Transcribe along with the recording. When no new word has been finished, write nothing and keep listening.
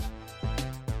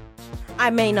I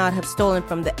may not have stolen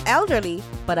from the elderly,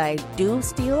 but I do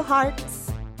steal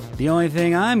hearts. The only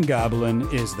thing I'm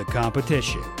gobbling is the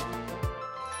competition.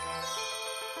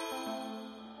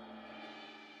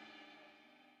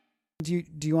 Do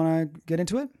you want to get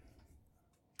into it?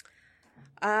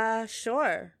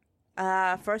 Sure.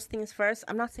 First things first,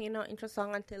 I'm not singing no intro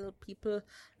song until people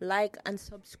like and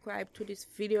subscribe to this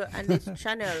video and this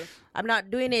channel. I'm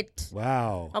not doing it.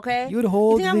 Wow. Okay? You would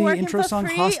hold the the intro song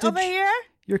hostage? Over here?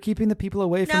 You're keeping the people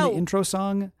away from the intro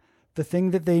song, the thing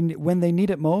that when they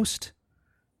need it most?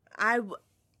 All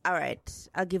right,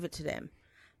 I'll give it to them.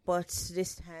 But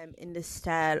this time in the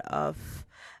style of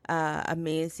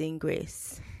Amazing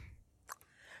Grace.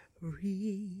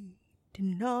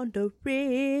 Reading on the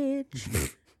ridge.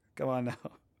 Come on now.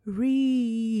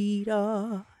 Read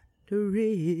on the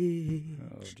ridge.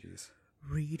 Oh, jeez.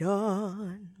 Read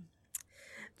on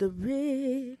the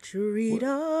ridge. Read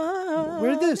on.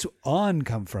 Where did this on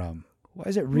come from? Why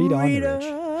is it read on the ridge?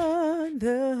 Read on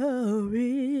the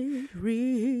ridge.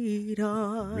 Read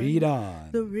on. Read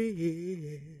on. The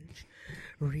ridge.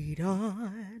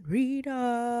 Read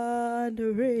on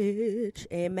the ridge.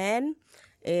 Amen.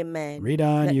 Amen. Read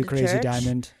on, Let you the crazy church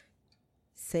diamond.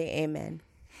 say amen.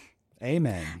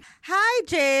 Amen. Hi,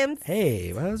 James.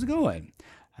 Hey, how's it going?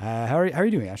 How are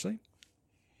you doing, Ashley?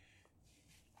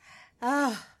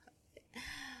 My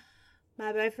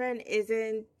boyfriend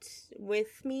isn't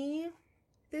with me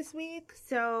this week,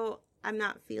 so I'm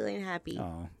not feeling happy.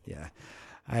 Oh, yeah.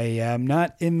 I am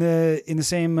not in the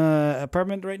same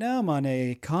apartment right now. I'm on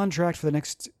a contract for the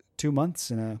next 2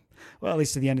 months, at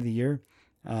least to the end of the year,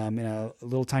 in a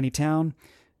little tiny town,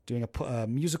 doing a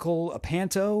musical, a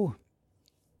panto.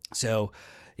 So,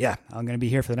 yeah, I'm going to be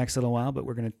here for the next little while, but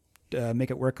we're going to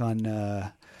make it work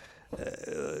on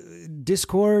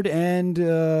Discord and,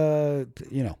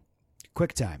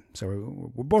 QuickTime.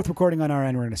 So we're both recording on our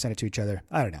end. We're going to send it to each other.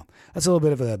 I don't know. That's a little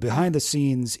bit of a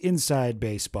behind-the-scenes, inside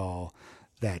baseball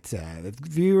that the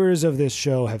viewers of this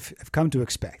show have come to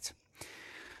expect.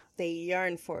 They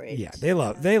yearn for it. Yeah, they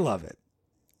love it.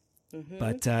 Mm-hmm.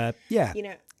 But, yeah.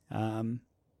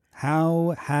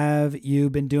 How have you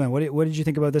been doing? What did you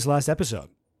think about this last episode?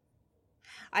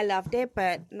 I loved it,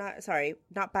 but I'm not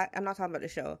talking about the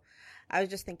show. I was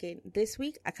just thinking, this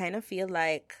week, I kind of feel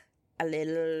like a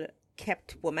little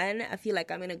kept woman. I feel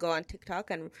like I'm going to go on TikTok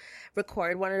and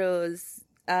record one of those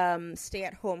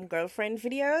stay-at-home girlfriend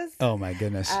videos. Oh, my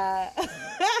goodness.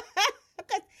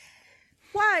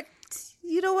 What?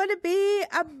 You don't want to be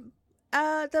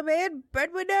the main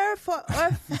breadwinner for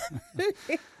our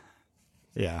family?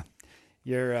 Yeah.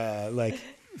 You're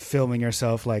filming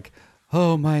yourself like,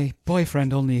 oh, my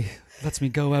boyfriend only lets me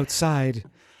go outside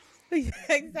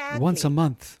exactly once a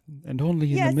month and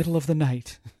only in the middle of the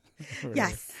night.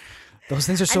 Yes. Those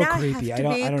things are so and creepy. I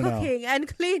don't know. Cooking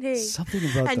and cleaning. Something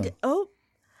about them. Oh,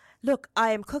 look,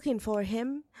 I am cooking for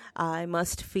him. I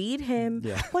must feed him.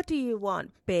 Yeah. What do you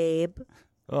want, babe?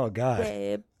 Oh, God.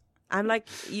 Babe. I'm like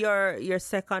your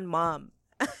second mom.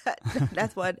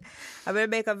 That's what I'm going to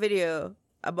make a video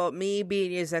about me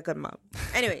being your second mom.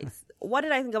 Anyways, what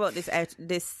did I think about this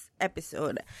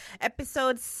episode?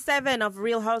 Episode 7 of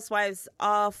Real Housewives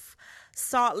of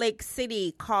Salt Lake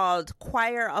City, called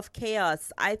Choir of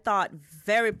Chaos. I thought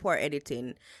very poor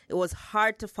editing. It was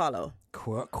hard to follow.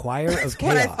 Choir of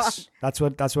Chaos. That's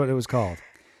what it was called.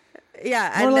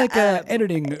 Yeah. More like an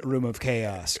editing room of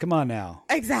chaos. Come on now.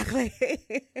 Exactly.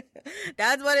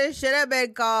 That's what it should have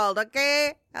been called,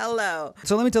 okay? Hello.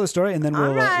 So let me tell the story, and then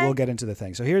we'll get into the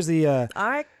thing. So here's the all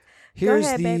right. Here's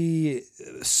ahead, the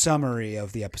summary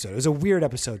of the episode. It was a weird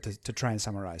episode to try and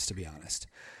summarize, to be honest.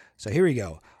 So here we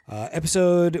go.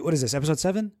 Episode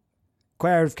 7?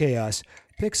 Choir of Chaos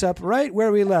picks up right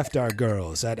where we left our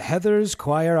girls, at Heather's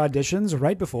choir auditions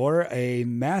right before a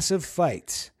massive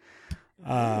fight.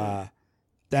 Now,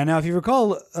 if you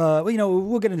recall,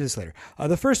 we'll get into this later.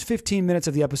 The first 15 minutes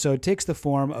of the episode takes the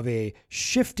form of a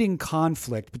shifting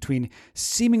conflict between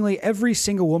seemingly every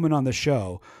single woman on the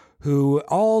show, who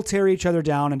all tear each other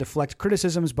down and deflect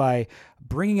criticisms by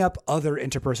bringing up other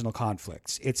interpersonal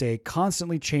conflicts. It's a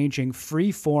constantly changing,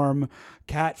 free-form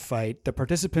cat fight, the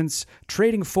participants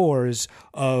trading fours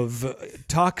of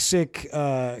toxic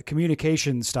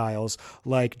communication styles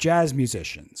like jazz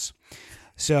musicians.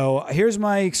 So here's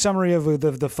my summary of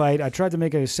the fight. I tried to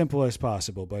make it as simple as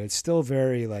possible, but it's still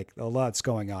very, a lot's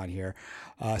going on here.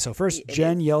 So first,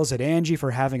 Jen yells at Angie for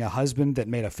having a husband that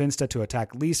made a Finsta to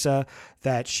attack Lisa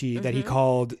that he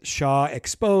called Shah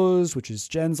exposed, which is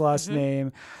Jen's last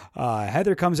name.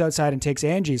 Heather comes outside and takes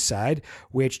Angie's side,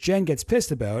 which Jen gets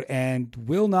pissed about and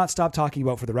will not stop talking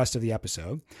about for the rest of the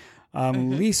episode.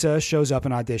 Lisa shows up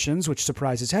in auditions, which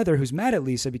surprises Heather, who's mad at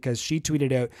Lisa because she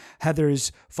tweeted out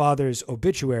Heather's father's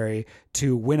obituary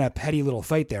to win a petty little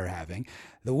fight they're having.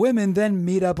 The women then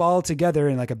meet up all together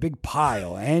in like a big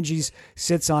pile. Angie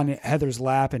sits on Heather's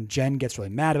lap, and Jen gets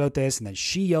really mad about this. And then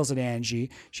she yells at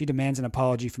Angie. She demands an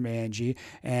apology from Angie.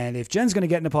 And if Jen's going to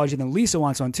get an apology, then Lisa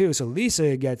wants one too. So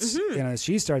Lisa gets,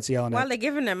 she starts yelling while they're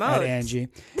giving them at Angie.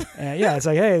 Yeah, it's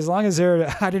like, hey, as long as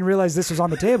I didn't realize this was on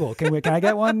the table. Can I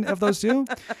get one of those too?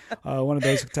 One of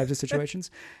those types of situations.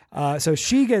 So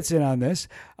she gets in on this.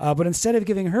 But instead of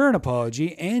giving her an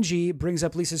apology, Angie brings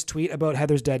up Lisa's tweet about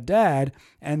Heather's dead dad.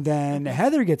 And then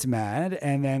Heather gets mad,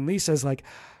 and then Lisa's like,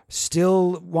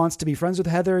 still wants to be friends with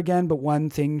Heather again, but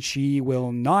one thing she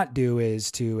will not do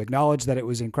is to acknowledge that it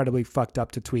was incredibly fucked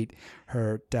up to tweet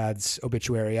her dad's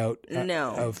obituary out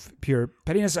of pure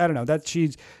pettiness. I don't know. That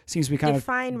she seems to be kind of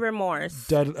remorse,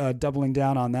 doubling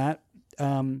down on that.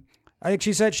 I think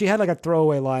she said she had like a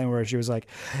throwaway line where she was like,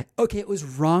 okay, it was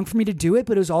wrong for me to do it,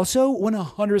 but it was also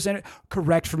 100%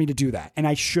 correct for me to do that. And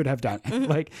I should have done it.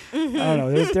 Like, I don't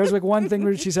know. There's like one thing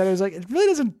where she said, it was like,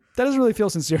 that doesn't really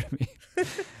feel sincere to me.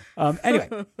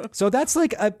 Anyway, so that's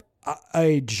like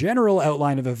a general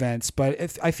outline of events,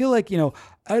 but I feel like,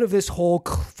 out of this whole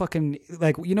fucking,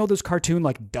 like, those cartoon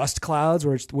like dust clouds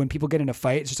where it's, when people get in a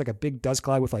fight, it's just like a big dust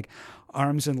cloud with like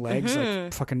arms and legs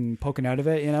like fucking poking out of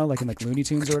it, like in like Looney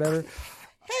Tunes or whatever.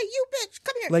 Hey, you bitch,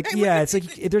 come here. Like, it's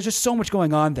like there's just so much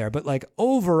going on there, but like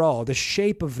overall, the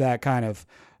shape of that kind of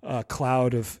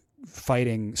cloud of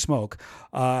fighting smoke,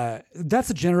 that's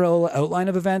a general outline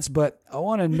of events. But I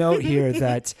want to note here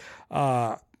that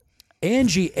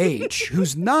Angie H.,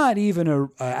 who's not even a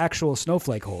actual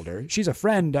Snowflake-Holder, she's a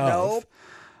friend of,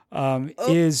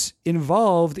 is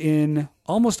involved in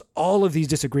almost all of these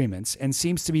disagreements and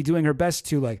seems to be doing her best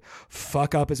to like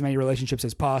fuck up as many relationships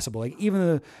as possible. Like even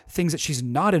the things that she's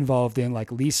not involved in,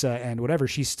 like Lisa and whatever,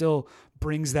 she still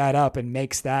brings that up and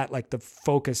makes that like the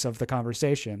focus of the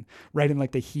conversation right in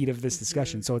like the heat of this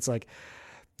discussion. So it's like,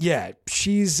 yeah,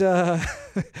 she's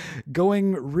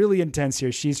going really intense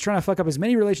here. She's trying to fuck up as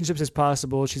many relationships as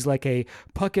possible. She's like a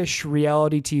puckish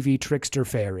reality TV trickster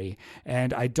fairy.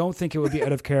 And I don't think it would be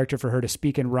out of character for her to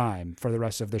speak in rhyme for the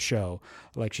rest of the show.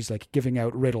 Like she's like giving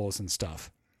out riddles and stuff.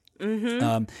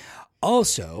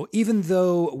 Also, even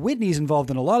though Whitney's involved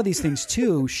in a lot of these things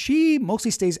too, she mostly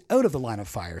stays out of the line of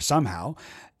fire somehow.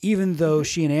 Even though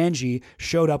she and Angie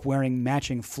showed up wearing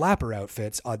matching flapper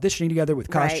outfits, auditioning together with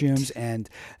costumes, and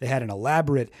they had an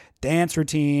elaborate dance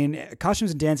routine,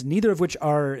 costumes and dance, neither of which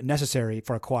are necessary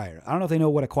for a choir. I don't know if they know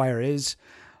what a choir is,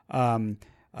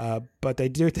 but they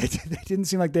do. They didn't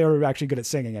seem like they were actually good at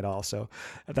singing at all, so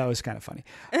that was kind of funny.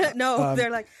 No, they're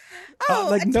like,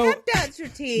 a tap dance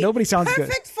routine. Nobody sounds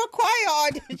perfect for choir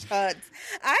auditions.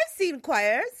 I've seen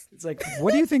choirs. It's like,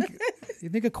 what do you think? You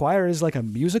think a choir is like a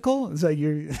musical? It's like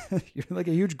you're like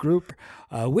a huge group.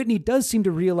 Whitney does seem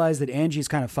to realize that Angie's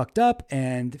kind of fucked up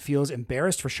and feels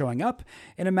embarrassed for showing up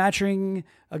in a matching,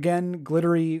 again,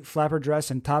 glittery flapper dress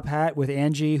and top hat with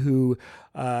Angie, who,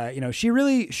 she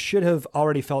really should have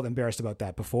already felt embarrassed about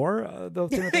that before the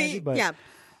thing with Angie. But yeah.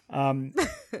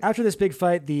 After this big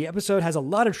fight, the episode has a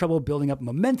lot of trouble building up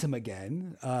momentum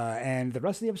again, and the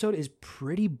rest of the episode is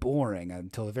pretty boring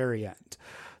until the very end.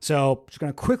 So just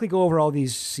going to quickly go over all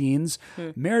these scenes.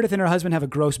 Meredith and her husband have a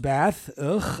gross bath,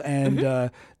 and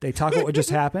they talk about what just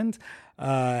happened.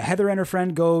 Heather and her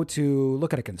friend go to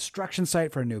look at a construction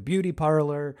site for a new beauty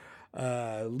parlor.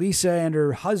 Lisa and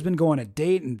her husband go on a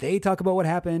date and they talk about what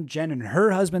happened. Jen and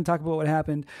her husband talk about what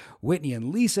happened. Whitney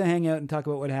and Lisa hang out and talk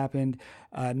about what happened.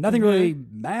 Nothing really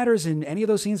matters in any of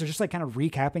those scenes. They're just like kind of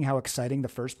recapping how exciting the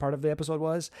first part of the episode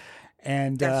was.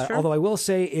 And although I will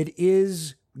say it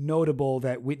is notable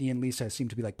that Whitney and Lisa seem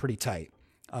to be like pretty tight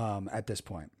at this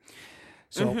point.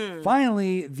 So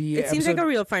finally, it seems like a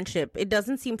real friendship. It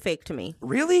doesn't seem fake to me.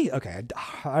 Really? Okay.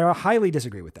 I highly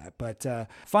disagree with that. But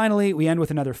finally, we end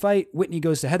with another fight. Whitney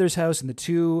goes to Heather's house, and the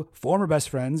two former best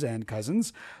friends and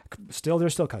cousins, they're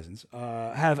still cousins,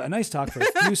 have a nice talk for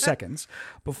a few seconds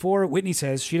before Whitney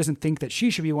says she doesn't think that she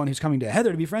should be one who's coming to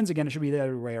Heather to be friends again. It should be the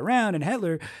other way around. And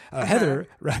Heather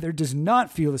does not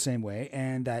feel the same way.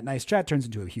 And that nice chat turns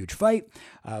into a huge fight.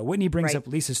 Whitney brings up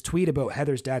Lisa's tweet about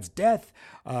Heather's dad's death,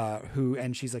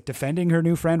 and she's like defending her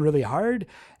new friend really hard.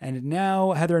 And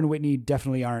now Heather and Whitney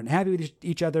definitely aren't happy with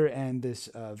each other, and this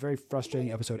very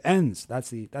frustrating episode ends. That's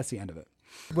the end of it.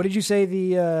 What did you say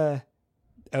the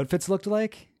outfits looked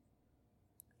like?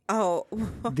 Oh,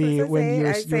 when you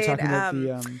were talking about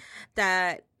the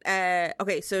that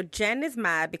okay, so Jen is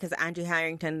mad because Angie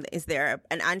Harrington is there,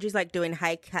 and Angie's like doing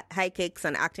high kicks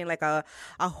and acting like a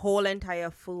whole entire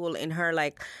fool in her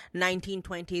like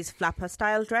 1920s flapper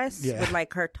style dress with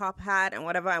like her top hat and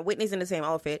whatever, and Whitney's in the same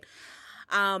outfit.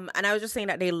 And I was just saying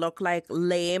that they look like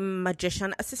lame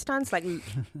magician assistants. Like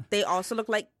they also look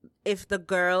like if the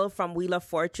girl from Wheel of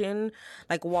Fortune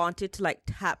like wanted to like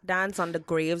tap dance on the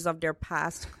graves of their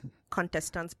past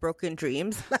contestants' broken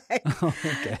dreams. Like,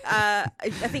 okay. I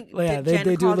think Jen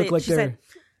they do look like they're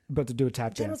about to do a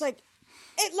tap dance. Jen was like,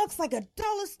 "It looks like a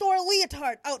dollar store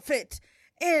leotard outfit,"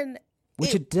 and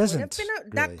which it doesn't.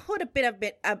 That could have been a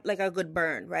bit like a good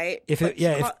burn, right? If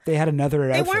they had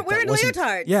another outfit, they weren't wearing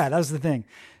leotards. Yeah, that was the thing.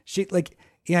 She like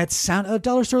it's a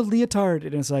dollar store leotard,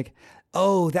 and it's like,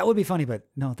 oh, that would be funny, but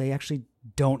no, they actually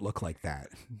don't look like that.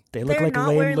 They look like a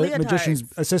lame magician's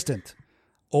assistant.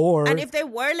 And if they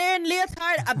were wearing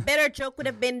leotard, a better joke would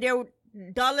have been their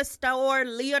dollar store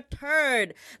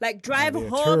leotard. Like drive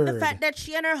home the fact that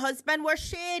she and her husband were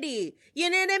shady. You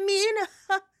know what I mean?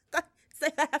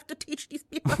 I have to teach these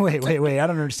people. Wait. I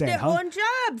don't understand. Their own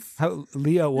jobs. How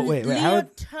Leo? Wait.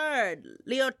 Leotard.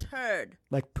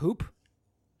 Like poop?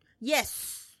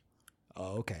 Yes.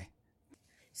 Oh, okay.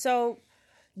 So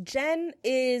Jen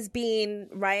is being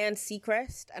Ryan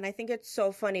Seacrest, and I think it's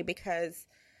so funny because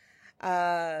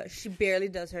she barely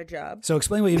does her job. So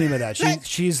explain what you mean by that.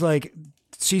 She's like,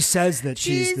 she says that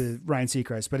she's the Ryan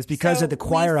Seacrest, but it's because at the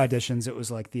choir auditions, it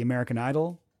was like the American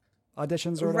Idol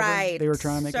auditions or whatever. Right. They were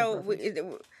trying to make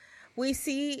so we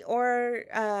see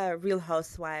our Real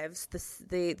Housewives.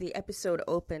 The episode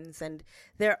opens and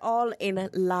they're all in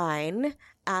line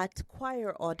at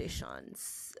choir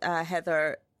auditions.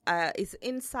 Heather is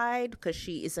inside because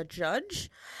she is a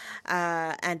judge,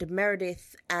 and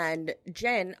Meredith and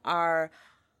Jen are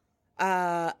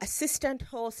assistant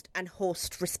host and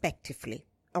host respectively.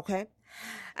 Okay,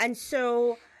 and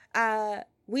so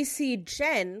we see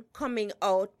Jen coming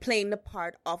out playing the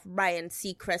part of Ryan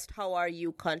Seacrest. How are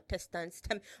you, contestants?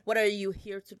 What are you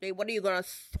here today? What are you going to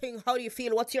sing? How do you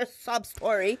feel? What's your sub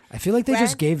story? I feel like they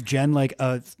just gave Jen like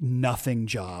a nothing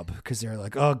job because they're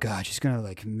like, oh God, she's going to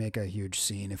like make a huge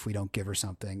scene if we don't give her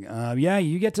something. Yeah,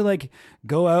 you get to like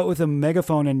go out with a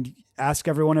megaphone and ask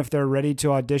everyone if they're ready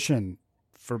to audition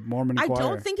for Mormon choir. I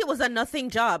don't think it was a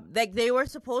nothing job. Like they were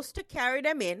supposed to carry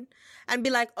them in and be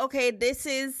like, okay, this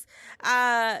is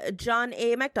John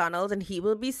A. McDonald and he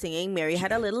will be singing Mary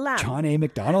Had a Little Lamb. John A.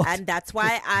 McDonald? And that's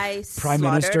why I Prime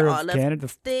Minister of Canada,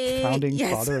 the founding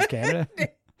father of Canada.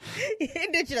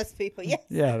 Indigenous people, yes.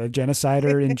 Yeah, the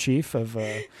genocider in chief of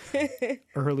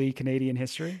early Canadian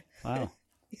history. Wow.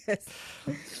 Yes.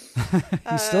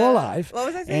 He's still alive. What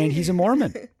was I saying? And he's a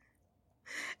Mormon.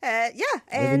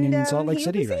 Living in Salt Lake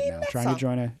City right now, trying to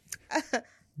join a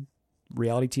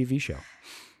reality TV show.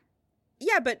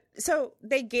 Yeah, but so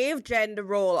they gave Jen the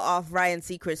role of Ryan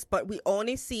Seacrest, but we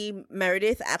only see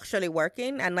Meredith actually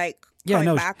working and like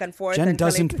going back and forth. Jen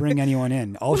doesn't bring anyone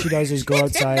in. All she does is go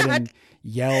outside and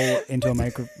yell into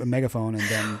a megaphone and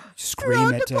then scream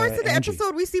throughout at the course of the Angie.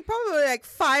 episode, we see probably like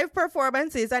 5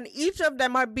 performances, and each of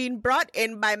them are being brought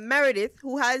in by Meredith,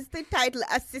 who has the title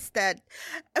assistant,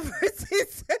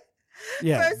 versus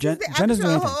Jen the doesn't do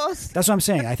anything. host. That's what I'm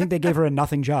saying. I think they gave her a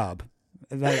nothing job.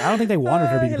 Like, I don't think they wanted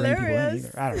her to be bringing people in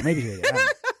either. I don't know. Maybe they did.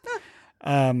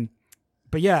 I don't know.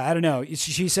 But yeah, I don't know.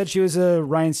 She said she was a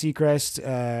Ryan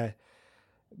Seacrest.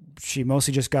 She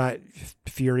mostly just got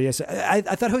furious. I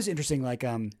thought it was interesting, like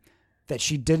that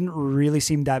she didn't really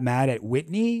seem that mad at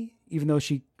Whitney, even though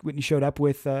Whitney showed up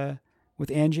with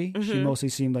Angie. Mm-hmm. She mostly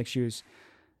seemed like she was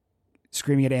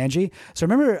screaming at Angie. So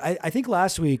remember, I think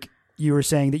last week you were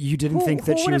saying that you didn't think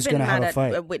that she was going to have a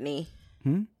fight. Whitney.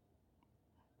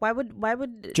 Why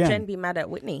would Jen be mad at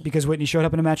Whitney? Because Whitney showed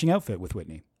up in a matching outfit with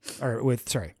Whitney,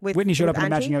 Whitney showed up in a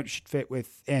matching outfit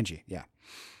with Angie. Yeah.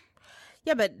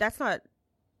 Yeah, but that's not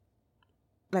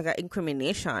like an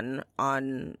incrimination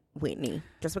on Whitney.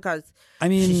 Just because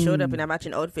she showed up in a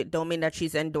matching outfit don't mean that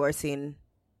she's endorsing.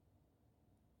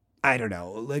 I don't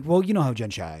know. Like, well, you know how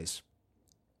Jen Shah is.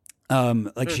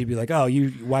 She'd be like, "Oh,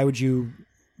 why would you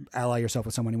ally yourself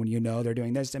with someone when you know they're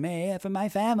doing this to me for my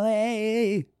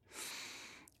family?"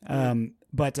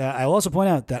 But I'll also point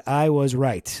out that I was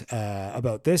right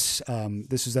about this.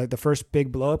 This is the first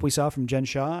big blow up we saw from Jen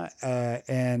Shah.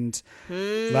 And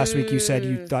last week you said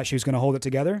you thought she was going to hold it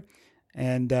together,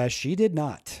 and she did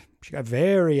not. She got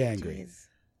very angry. Jeez.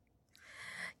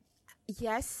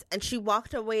 Yes, and she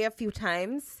walked away a few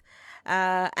times.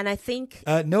 And I think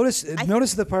notice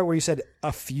the part where you said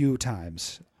a few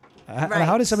times. Right.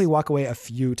 How does somebody walk away a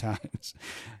few times?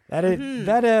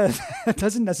 That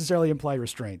doesn't necessarily imply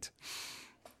restraint.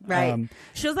 Right.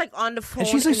 She was like on the phone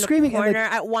she's like in screaming the corner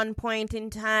and, like, at one point in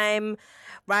time.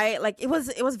 Right. Like it was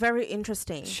very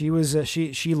interesting. She was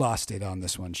she lost it on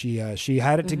this one. She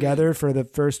had it together for the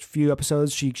first few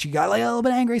episodes. She got like a little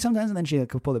bit angry sometimes, and then she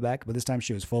pulled it back. But this time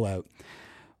she was full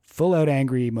out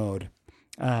angry mode.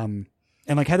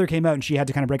 And like Heather came out and she had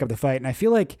to kind of break up the fight. And I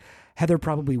feel like Heather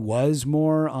probably was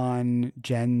more on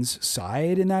Jen's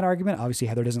side in that argument. Obviously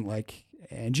Heather doesn't like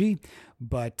Angie,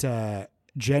 but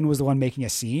Jen was the one making a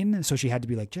scene. So she had to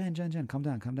be like, Jen, calm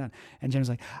down. And Jen was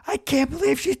like, I can't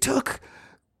believe she took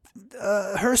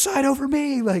her side over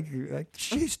me. Like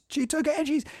she took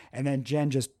Angie's. And then Jen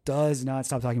just does not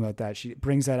stop talking about that. She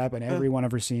brings that up in every one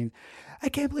of her scenes. I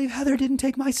can't believe Heather didn't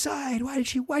take my side. Why is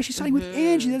she siding with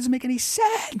Angie? That doesn't make any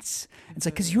sense. It's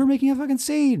like, because you were making a fucking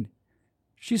scene.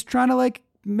 She's trying to like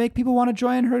make people want to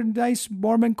join her nice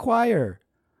Mormon choir.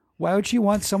 Why would she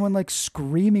want someone like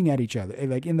screaming at each other,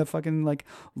 like in the fucking like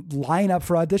lineup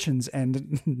for auditions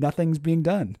and nothing's being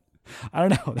done? I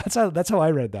don't know. That's how I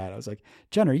read that. I was like,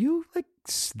 Jen, are you like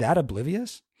that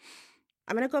oblivious?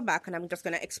 I'm going to go back and I'm just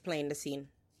going to explain the scene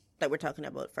that we're talking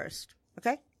about first.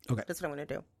 Okay? Okay. That's what I'm going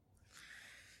to do.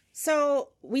 So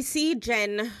we see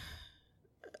Jen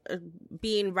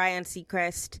being Ryan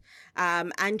Seacrest.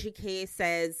 Angie K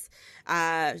says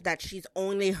that she's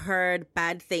only heard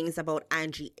bad things about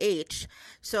Angie H.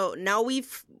 So now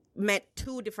we've met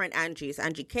two different Angies,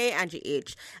 Angie K, Angie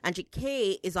H. Angie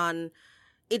K is on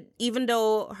it, even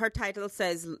though her title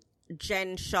says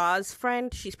Jen Shah's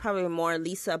friend, she's probably more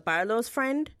Lisa Barlow's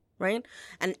friend, right?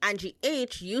 And Angie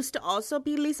H used to also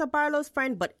be Lisa Barlow's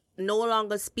friend, but no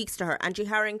longer speaks to her. Angie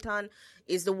Harrington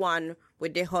is the one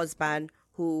with the husband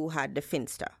who had the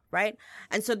Finsta, right?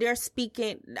 And so they're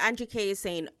speaking, Angie K is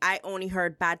saying, I only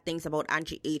heard bad things about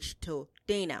Angie H to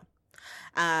Dana.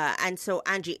 And so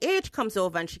Angie H comes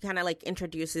over and she kind of like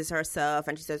introduces herself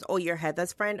and she says, oh, you're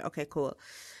Heather's friend? Okay, cool.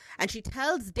 And she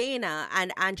tells Dana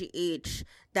and Angie H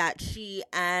that she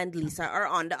and Lisa are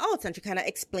on the outs, and she kind of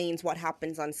explains what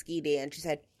happens on ski day. And she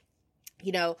said,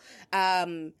 you know,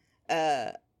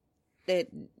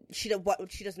 she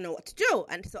doesn't know what to do.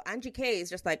 And so Angie K is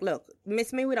just like, look,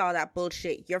 miss me with all that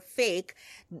bullshit. You're fake.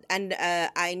 And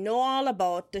I know all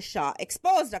about the Shah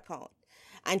exposed account.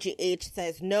 Angie H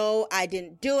says, no, I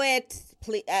didn't do it.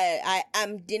 Please, I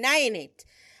am denying it.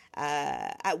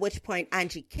 At which point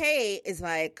Angie K is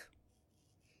like,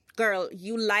 girl,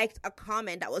 you liked a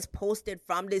comment that was posted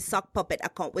from this sock puppet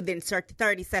account within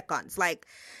 30 seconds. Like,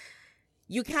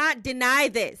 you can't deny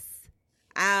this.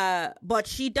 But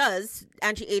she does.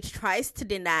 Angie H tries to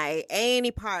deny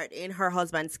any part in her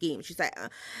husband's scheme. She's like,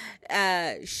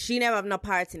 she never have no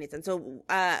parts in it. And so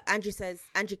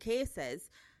Angie K says,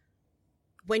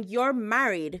 when you're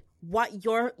married, what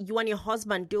you and your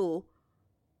husband do,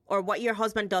 or what your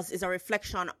husband does, is a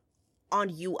reflection on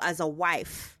you as a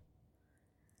wife.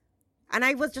 And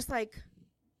I was just like,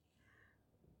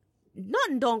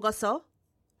 nothing don't go so.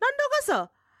 Nothing don't go so.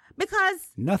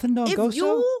 Because nothing don't go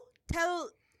so.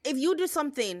 If you do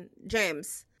something,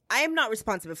 James, I am not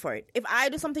responsible for it. If I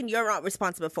do something, you're not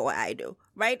responsible for what I do,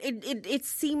 right? It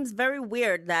seems very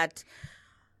weird that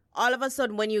all of a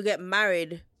sudden when you get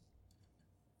married,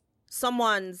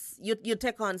 you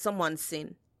take on someone's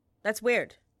sin. That's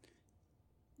weird.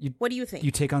 What do you think?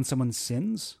 You take on someone's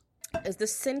sins? Is the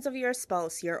sins of your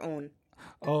spouse your own?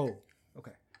 Oh,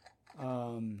 okay.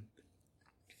 And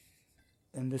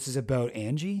this is about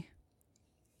Angie?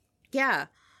 Yeah.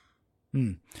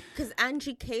 Because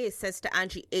Angie K says to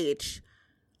Angie H,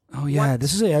 oh yeah,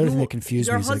 this is the other thing that confused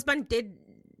me. Your husband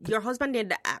did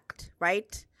the act,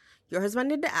 right? Your husband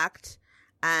did the act,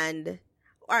 and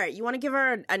all right, you want to give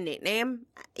her a nickname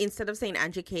instead of saying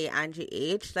Angie K, Angie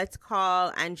H. Let's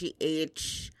call Angie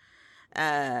H.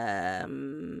 I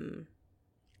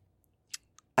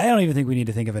don't even think we need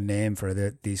to think of a name for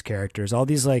these characters. All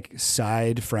these like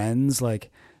side friends,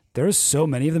 like there's so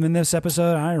many of them in this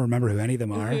episode. I don't remember who any of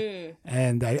them are.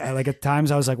 And I like at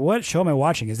times I was like, what show am I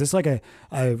watching? Is this like a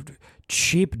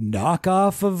cheap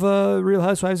knockoff of Real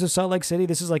Housewives of Salt Lake City?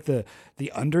 This is like the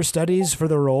understudies for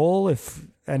the role. If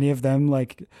any of them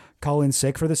like call in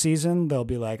sick for the season, they'll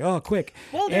be like, oh, quick,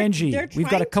 well, Angie, we've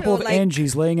got a couple of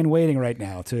Angies laying in waiting right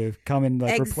now to come and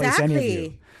like replace any of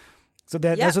you. So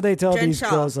that's what they tell Jen these Shah.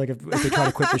 Girls, like if they try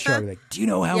to quit the show. They're like, do you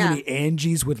know how many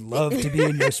Angies would love to be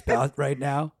in your spouse right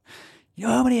now? You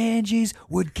know how many Angies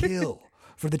would kill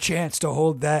for the chance to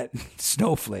hold that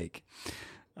snowflake?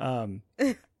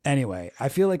 Anyway, I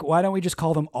feel like, why don't we just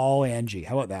call them all Angie?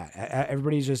 How about that?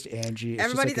 Everybody's just Angie. It's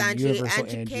everybody's just like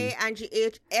Angie. Angie K, Angie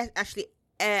H, actually,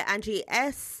 Angie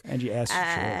S. Angie S. Sure.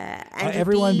 Angie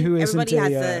everyone B, who isn't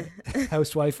a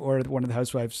housewife or one of the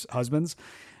housewives' husbands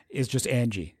is just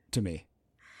Angie to me.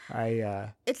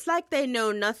 It's like they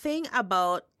know nothing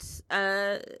about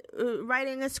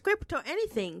writing a script or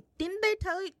anything. Didn't they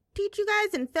teach you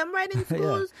guys in film writing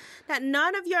schools that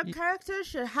none of your characters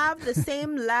should have the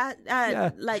same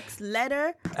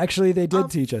letter? Actually, they did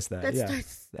teach us that.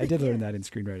 I did learn that in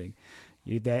screenwriting.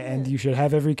 And you should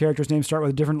have every character's name start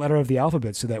with a different letter of the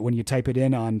alphabet, so that when you type it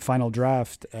in on Final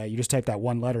Draft, you just type that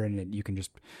one letter and you can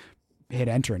just hit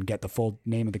enter and get the full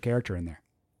name of the character in there.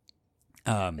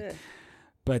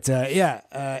 But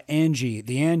Angie,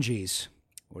 the Angies.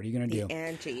 What are you gonna do? The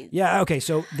Angies. Yeah. Okay.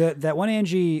 So that one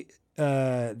Angie,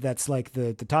 that's like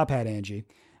the top hat Angie,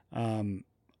 and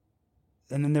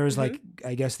then there was like,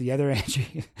 I guess the other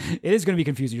Angie. It is gonna be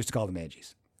confusing just to call them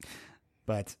Angies,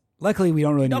 but luckily we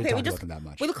don't really need to talk about them that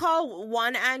much. We'll call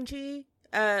one Angie,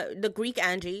 the Greek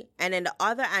Angie, and then the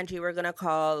other Angie we're gonna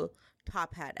call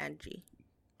top hat Angie.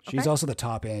 She's also the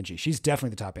top Angie. She's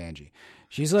definitely the top Angie.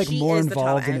 She's like more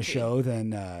involved in the show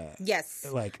than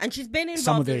like, and she's been involved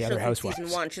some of the in the other show housewives.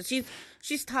 Season 1. So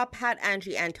she's top hat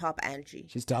Angie and top Angie.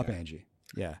 She's top Angie.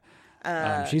 Yeah.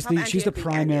 She's the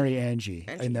primary Angie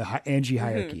in the Angie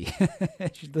hierarchy.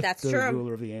 She's the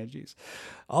ruler of the Angies.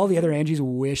 All the other Angies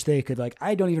wish they could, like,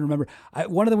 I don't even remember.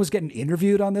 One of them was getting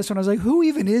interviewed on this one. I was like, who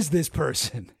even is this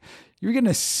person? You're getting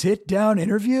a sit down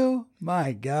interview?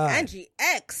 My God. Angie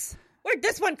X. Where'd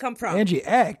this one come from? Angie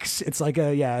X. It's like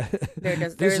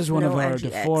this is one of our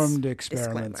Angie deformed X.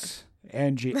 experiments. Disclaimer.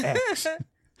 Angie X.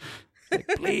 Like,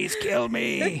 please kill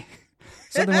me.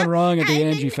 Something went wrong at the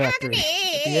Angie factory,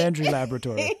 at the Angie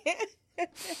laboratory.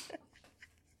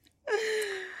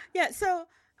 So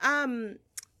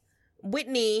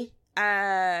Whitney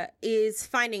is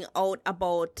finding out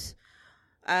about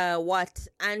what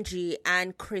Angie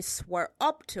and Chris were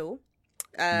up to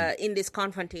in this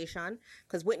confrontation,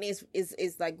 because Whitney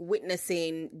is like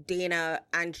witnessing Dana,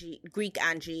 Greek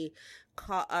Angie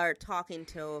are talking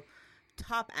to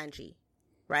top Angie,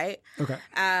 right? Okay.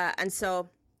 And so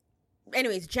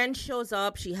anyways, Jen shows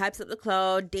up. She hypes up the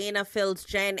crowd. Dana fills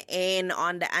Jen in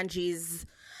on the Angie's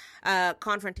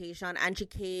confrontation. Angie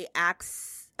K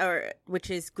which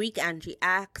is Greek Angie,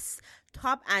 asks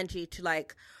top Angie to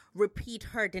like repeat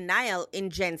her denial in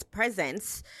Jen's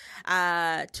presence,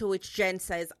 to which Jen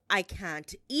says, I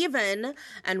can't even,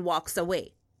 and walks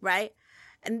away, right?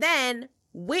 And then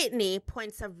Whitney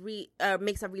makes a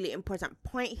really important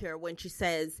point here when she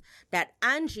says that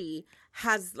Angie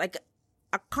has like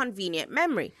a convenient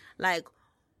memory. Like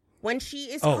when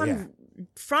she is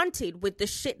confronted with the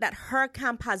shit that her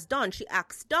camp has done, she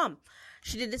acts dumb.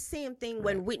 She did the same thing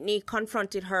when Whitney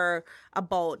confronted her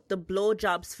about the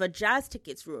blowjobs for jazz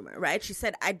tickets rumor, right? She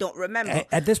said, I don't remember.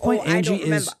 At this point, Angie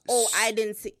is I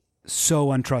didn't see.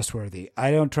 So untrustworthy.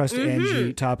 I don't trust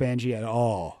Angie, top Angie, at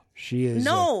all. She is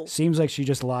seems like she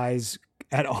just lies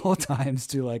at all times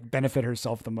to like benefit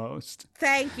herself the most.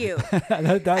 Thank you.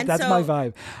 That's my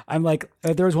vibe. I'm like,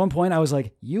 there was one point I was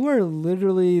like, you are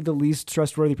literally the least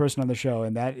trustworthy person on the show,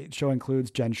 and that show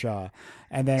includes Jen Shah.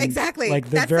 And then like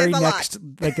the very next,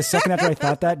 like the second after I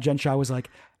thought that, Jen Shah was like,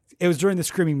 it was during the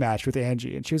screaming match with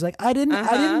Angie, and she was like, I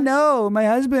didn't know. My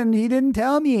husband, he didn't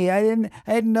tell me. I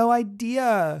had no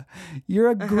idea.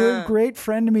 You're a great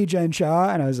friend to me, Jen Shah.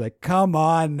 And I was like, come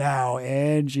on now,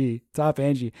 Angie, top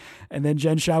Angie. And then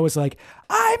Jen Shah was like,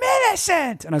 I'm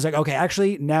innocent. And I was like, okay,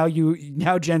 actually now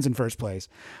Jen's in first place.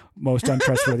 Most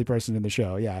untrustworthy person in the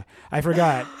show. Yeah. I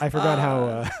forgot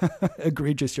how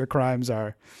egregious your crimes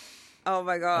are. Oh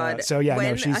my God.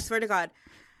 I swear to God.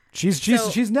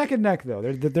 She's neck and neck though.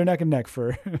 They're neck and neck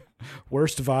for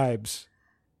worst vibes.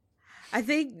 I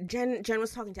think Jen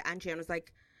was talking to Angie and was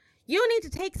like, you need to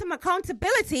take some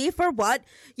accountability for what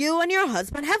you and your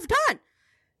husband have done.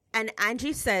 And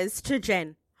Angie says to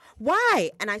Jen,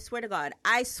 why? And I swear to God,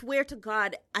 I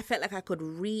felt like I could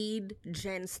read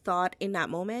Jen's thought in that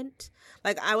moment.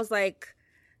 Like I was like,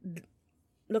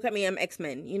 look at me, I'm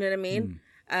X-Men. You know what I mean?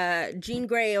 Jean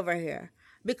Grey over here.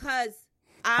 Because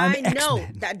I know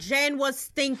that Jen was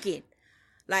thinking,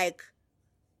 like,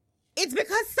 it's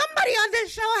because somebody on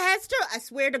this show has to. I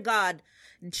swear to God,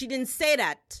 she didn't say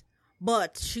that,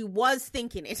 but she was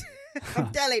thinking it.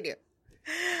 I'm telling you.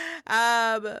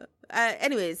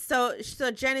 Anyways, so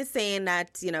Jen is saying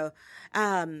that,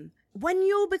 when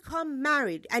you become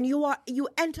married and you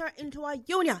enter into a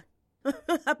union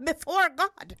before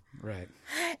God, right?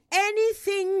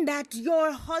 Anything that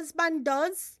your husband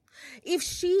does.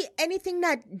 Anything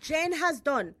that Jen has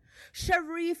done,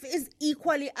 Sharif is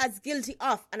equally as guilty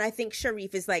of. And I think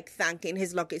Sharif is like thanking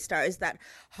his lucky stars that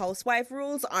housewife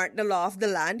rules aren't the law of the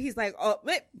land. He's like, oh,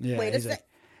 wait a sec.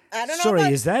 I don't know.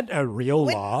 Sorry, is that a real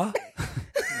law?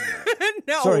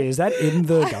 No. Sorry, is that in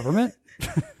the government?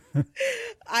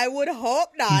 I would hope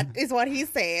not, is what he's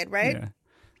saying, right? Yeah.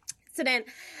 So then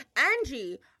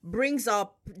Angie brings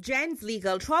up Jen's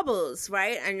legal troubles,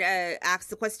 right? And asks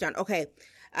the question, okay,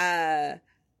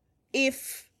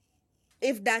 if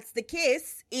that's the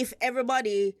case, if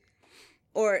everybody,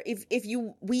 or if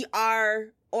we are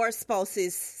our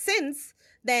spouse's sins,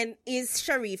 then is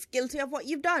Sharif guilty of what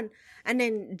you've done? And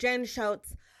then Jen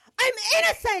shouts, I'm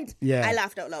innocent! Yeah. I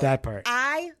laughed out loud. That part.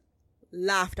 I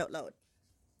laughed out loud.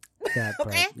 That part,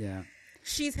 okay? yeah.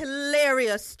 She's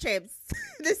hilarious, Chips.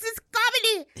 This is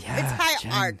comedy. Yeah, it's high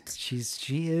Jen, art. She's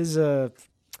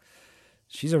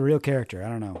a real character. I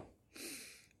don't know.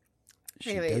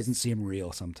 She doesn't seem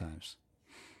real sometimes.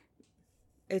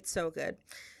 It's so good.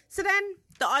 So then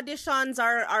the auditions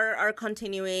are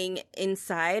continuing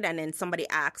inside, and then somebody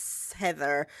asks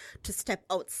Heather to step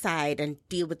outside and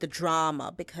deal with the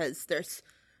drama because there's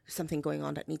something going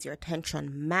on that needs your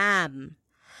attention, ma'am.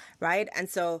 Right? And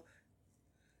so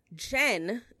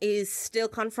Jen is still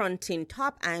confronting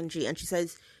Top Angie, and she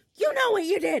says, you know what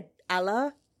you did,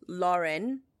 a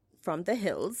Lauren from the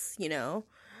Hills, you know.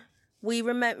 We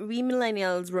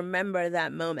millennials remember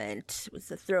that moment. It was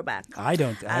a throwback. I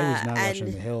was not watching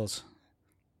The Hills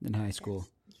in high school.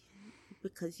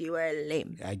 Because you were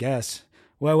lame. I guess.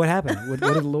 Well, what happened?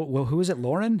 Who was it,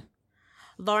 Lauren?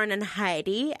 Lauren and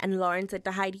Heidi. And Lauren said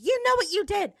to Heidi, you know what you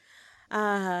did.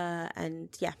 And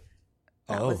yeah.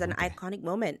 That was an iconic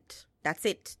moment. That's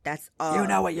it. That's all. You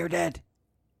know what you did.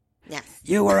 Yes.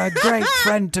 You were a great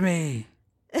friend to me.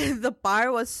 The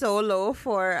bar was so low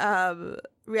for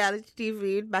reality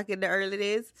TV back in the early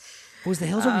days. Was The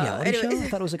Hills a reality show? I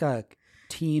thought it was like a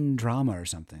teen drama or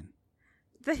something.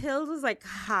 The Hills was like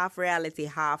half reality,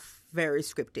 half very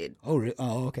scripted. Oh,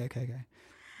 okay.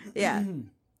 Yeah.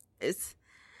 It's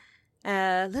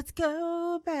let's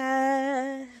go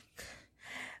back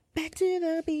to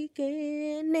the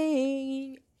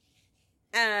beginning.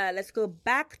 Let's go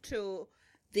back to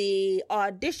the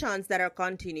auditions that are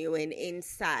continuing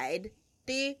inside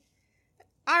the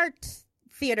art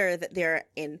theater that they're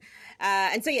in.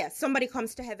 And so, yeah, somebody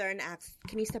comes to Heather and asks,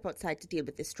 can you step outside to deal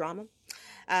with this drama?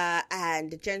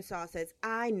 And Jen Shah says,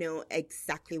 I know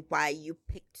exactly why you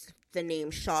picked the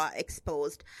name Shaw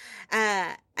Exposed.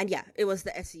 And yeah, it was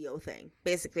the SEO thing.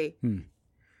 Basically,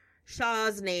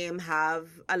 Shaw's name have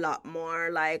a lot more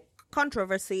like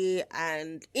controversy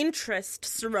and interest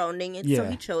surrounding it, so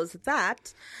he chose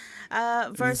that.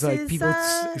 Versus it's like people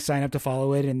sign up to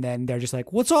follow it, and then they're just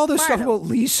like, "What's all this stuff about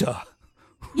Lisa?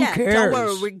 Who cares?" Don't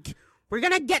worry, we're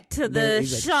gonna get to the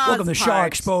Shaw's Welcome to Shaw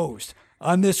Exposed.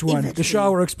 On this one, Eventually. the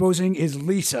Shaw we're exposing is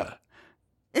Lisa.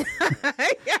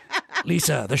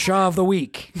 Lisa, the Shaw of the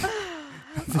week.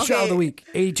 Shaw of the week,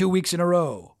 82 weeks in a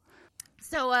row.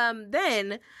 So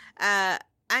then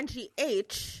Angie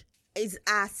H is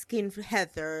asking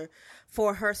Heather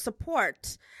for her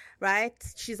support, right?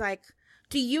 She's like,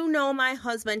 do you know my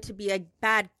husband to be a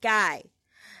bad guy?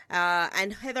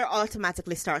 And Heather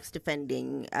automatically starts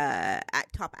defending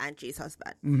Top Angie's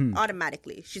husband.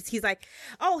 Automatically. He's like,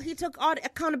 oh, he took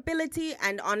accountability.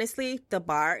 And honestly, the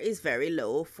bar is very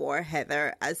low for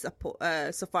Heather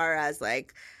so far as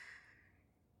like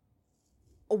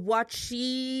what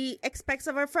she expects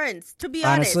of her friends, to be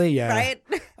honestly, honest,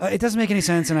 yeah. right? It doesn't make any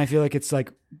sense, and I feel like it's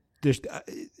like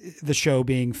the show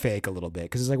being fake a little bit,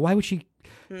 because it's like, why would she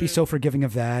be so forgiving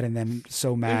of that and then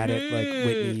so mad at like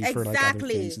Whitney for like other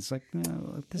things? It's like,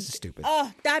 no, this is stupid.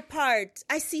 Oh, that part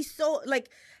I see. So like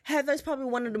Heather's probably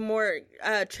one of the more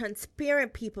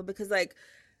transparent people, because like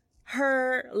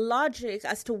her logic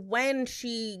as to when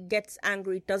she gets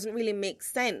angry doesn't really make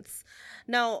sense.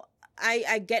 Now,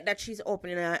 I get that she's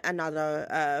opening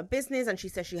another business, and she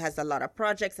says she has a lot of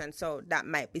projects, and so that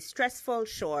might be stressful.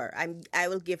 Sure, I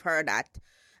will give her that.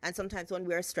 And sometimes when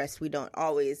we're stressed, we don't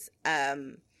always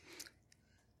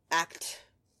act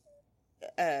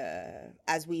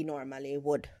as we normally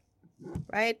would,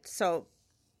 right? So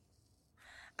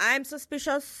I'm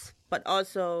suspicious, but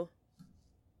also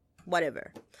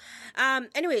whatever.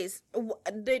 Anyways,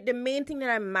 the main thing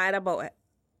that I'm mad about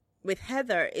with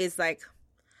Heather is like,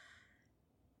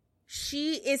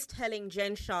 she is telling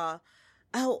Jen Shah,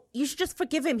 oh, you should just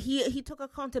forgive him. He took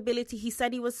accountability. He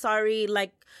said he was sorry.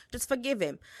 Like, just forgive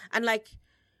him. And like,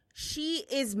 she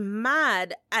is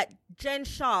mad at Jen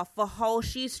Shah for how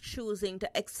she's choosing to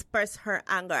express her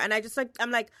anger. And I'm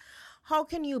like, how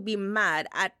can you be mad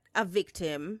at a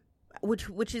victim,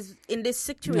 which is in this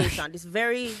situation, this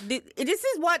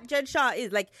is what Jen Shah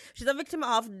is. Like, she's a victim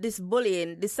of this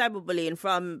bullying, this cyberbullying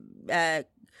from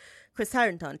Chris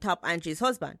Harrington, Top Angie's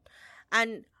husband.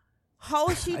 And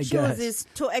how she chooses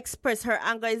to express her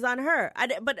anger is on her.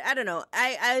 But I don't know.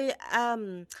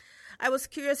 I'm I was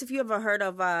curious if you ever heard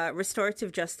of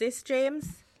restorative justice,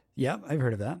 James. Yeah, I've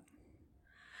heard of that.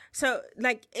 So,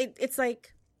 like, it's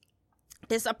like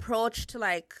this approach to,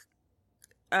 like,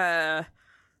 I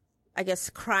guess,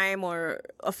 crime or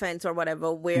offense or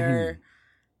whatever, where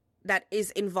that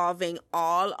is involving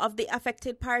all of the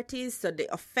affected parties. So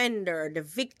the offender, the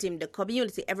victim, the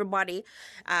community, everybody.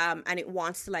 And it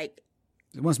wants to, like,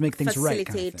 it wants to make things right, kind of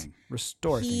facilitate thing.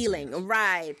 Restore healing, things.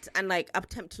 Right, and like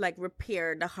attempt to like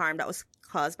repair the harm that was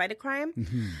caused by the crime.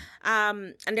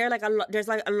 And there's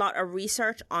like a lot of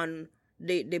research on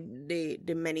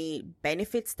the many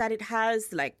benefits that it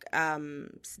has, like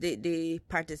the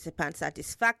participant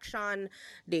satisfaction,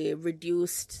 the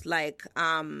reduced like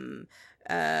the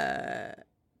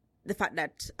fact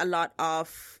that a lot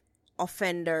of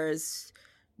offenders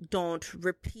don't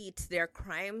repeat their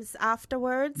crimes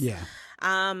afterwards. Yeah.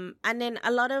 And then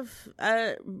a lot of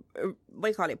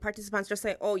participants just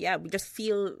say, oh yeah, we just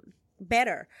feel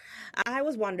better. I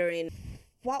was wondering,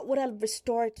 what would a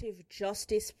restorative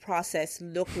justice process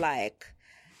look like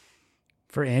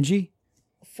for Angie?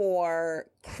 For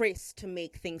Chris to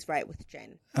make things right with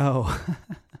Jen? Oh,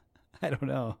 I don't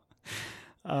know.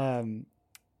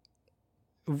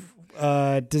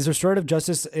 Does restorative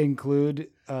justice include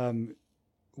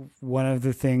one of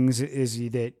the things is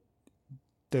that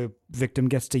the victim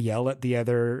gets to yell at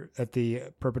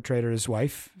the perpetrator's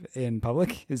wife in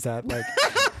public? Is that like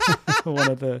one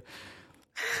of the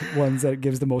ones that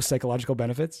gives the most psychological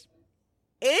benefits?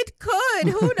 It could.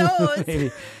 Who knows?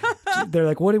 Maybe. They're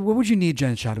like, what would you need,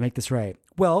 Jen Shah, to make this right?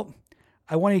 Well,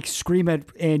 I want to scream at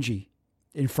Angie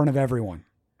in front of everyone.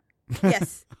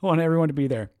 Yes. I want everyone to be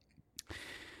there.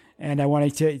 And I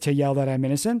wanted to yell that I'm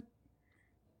innocent.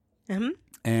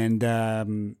 And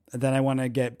then I want to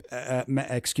get an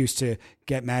excuse to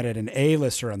get mad at an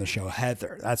A-lister on the show,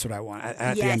 Heather. That's what I want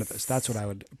at the end of this. That's what I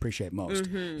would appreciate most,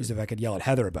 is if I could yell at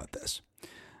Heather about this.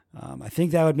 I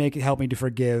think that would help me to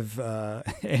forgive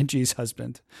Angie's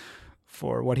husband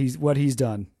for what he's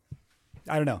done.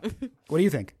 I don't know. What do you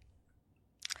think?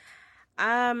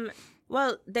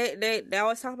 Well, they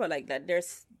always talk about like that.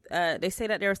 They say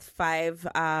that there's 5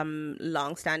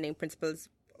 long-standing principles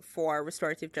for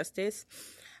restorative justice.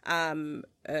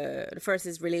 The first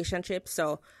is relationship.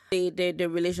 So the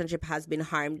relationship has been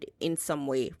harmed in some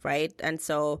way, right? And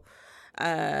so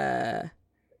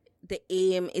the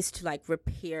aim is to like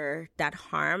repair that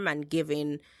harm and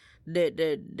giving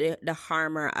the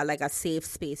harmer like a safe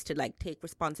space to like take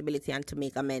responsibility and to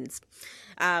make amends.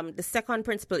 The second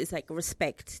principle is like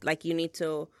respect. Like you need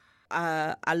to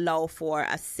allow for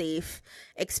a safe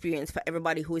experience for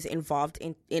everybody who is involved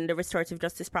in the restorative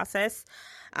justice process.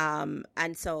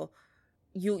 And so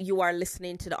you are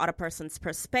listening to the other person's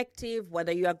perspective,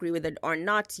 whether you agree with it or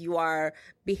not. You are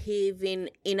behaving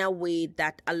in a way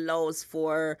that allows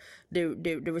for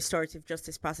the restorative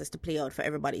justice process to play out for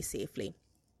everybody safely.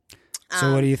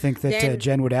 So what do you think that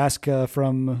Jen would ask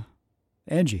from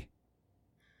Angie?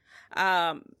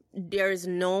 There is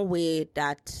no way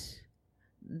that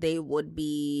they would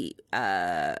be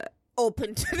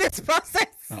open to this process.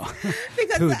 Oh.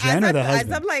 Because who, Jen or the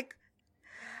husband? As I'm like,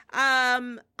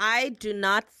 I do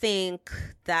not think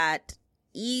that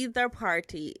either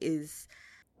party is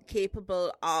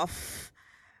capable of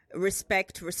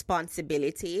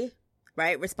responsibility,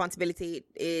 right? Responsibility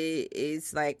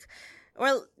is like,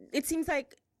 well, it seems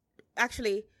like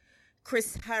actually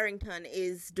Chris Harrington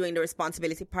is doing the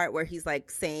responsibility part where he's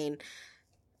like saying,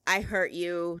 I hurt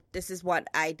you, this is what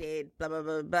I did, blah, blah,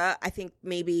 blah, blah. I think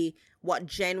maybe what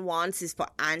Jen wants is for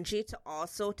Angie to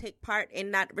also take part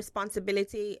in that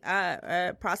responsibility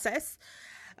process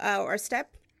or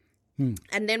step.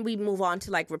 And then we move on to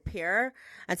like repair.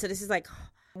 And so this is like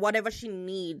whatever she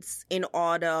needs in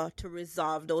order to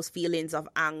resolve those feelings of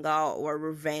anger or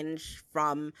revenge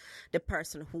from the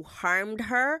person who harmed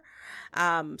her,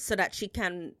 so that she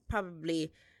can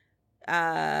probably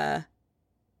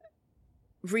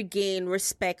regain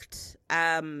respect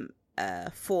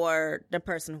for the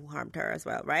person who harmed her as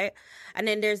well, right? And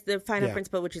then there's the final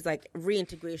principle, which is like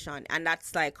reintegration, and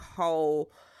that's like how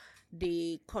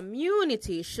the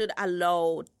community should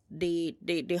allow the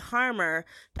harmer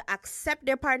to accept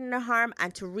their part in the harm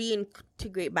and to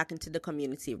reintegrate back into the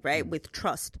community, right, with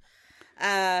trust.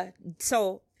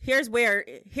 So here's where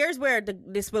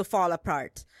this will fall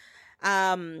apart.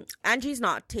 Angie's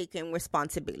not taking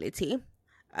responsibility.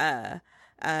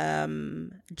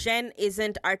 Jen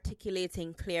isn't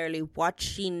articulating clearly what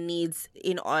she needs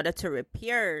in order to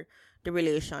repair the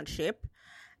relationship.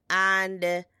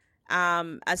 And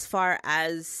as far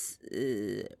as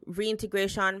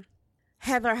reintegration,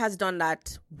 Heather has done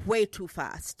that way too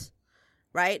fast,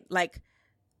 right? Like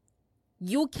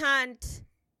you can't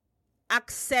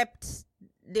accept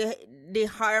the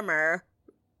harmer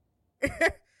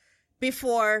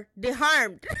before the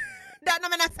harmed. That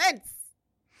don't make sense.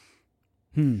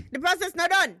 The process not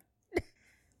done.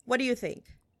 What do you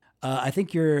think? I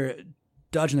think you're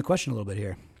dodging the question a little bit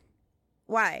here.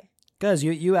 Why? Because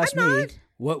you asked me,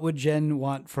 what would Jen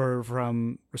want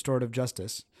from restorative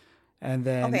justice? And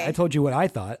then I told you what I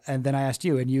thought, and then I asked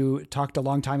you, and you talked a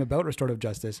long time about restorative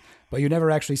justice, but you never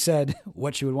actually said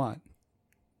what she would want.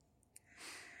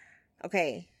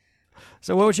 Okay.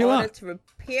 So what would she want? To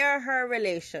repair her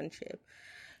relationship,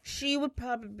 she would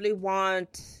probably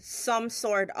want some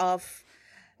sort of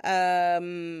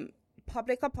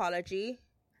public apology.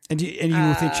 And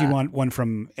you think she'd want one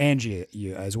from Angie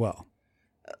you as well?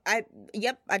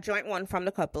 A joint one from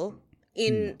the couple.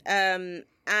 And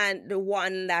the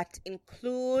one that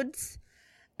includes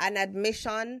an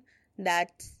admission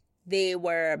that they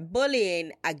were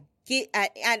bullying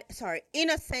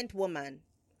innocent woman.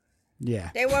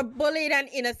 Yeah. They were bullying an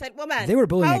innocent woman. They were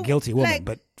bullying a guilty woman,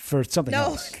 but for something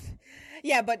else.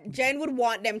 Yeah, but Jen would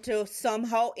want them to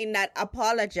somehow in that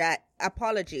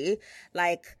apology,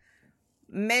 like,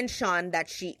 mention that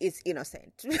she is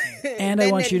innocent. And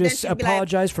I want you to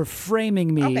apologize for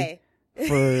framing me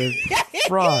for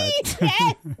fraud.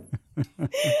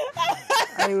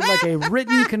 I would like a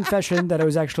written confession that it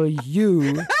was actually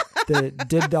you that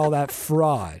did all that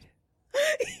fraud.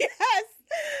 Yes.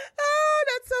 Oh,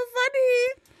 that's so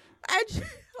funny.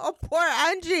 Oh, poor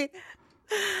Angie.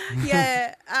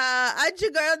 Yeah, Angie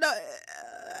girl, no,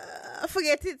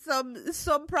 forget it.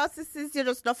 Some processes you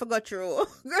just not forgot through,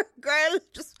 girl.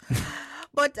 Just,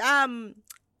 but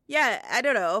yeah, I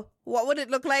don't know. What would it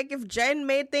look like if Jen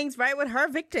made things right with her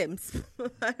victims?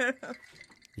 I don't know.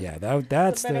 Yeah,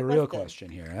 that's the real question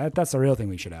here. That's the real thing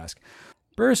we should ask.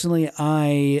 Personally,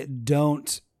 I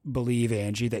don't believe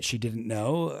Angie that she didn't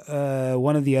know.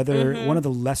 One of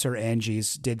the lesser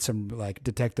Angies did some like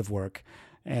detective work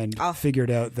and figured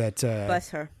out that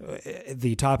bless her.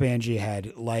 The top Angie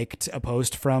had liked a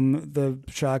post from the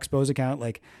Shah Expose account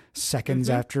like seconds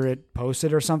after it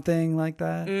posted or something like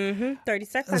that. 30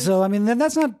 seconds. So, I mean, then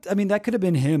that's not, I mean, that could have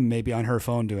been him maybe on her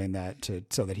phone doing that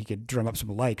so that he could drum up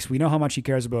some likes. We know how much he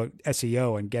cares about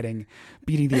SEO and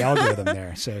beating the algorithm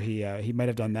there. So he might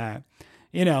have done that.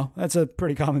 You know, that's a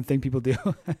pretty common thing people do.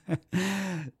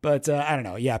 But I don't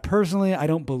know. Yeah, personally, I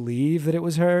don't believe that it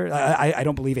was her. I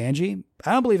don't believe Angie.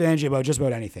 I don't believe Angie about just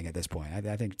about anything at this point.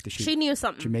 I think she knew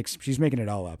something. She's making it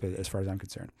all up as far as I'm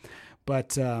concerned.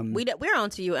 But we're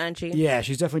on to you, Angie. Yeah,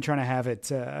 she's definitely trying to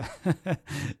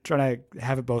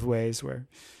have it both ways, where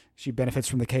she benefits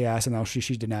from the chaos and now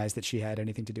she denies that she had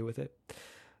anything to do with it.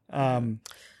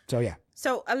 So yeah.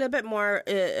 So a little bit more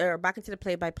back into the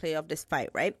play-by-play of this fight,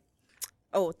 right?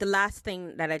 Oh, the last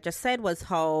thing that I just said was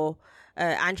how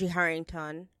Angie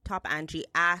Harrington, top Angie,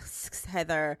 asks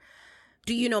Heather,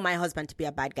 "Do you know my husband to be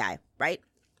a bad guy?" Right?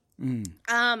 And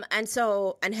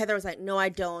Heather was like, "No, I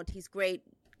don't. He's great.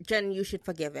 Jen, you should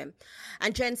forgive him."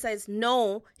 And Jen says,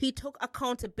 "No, he took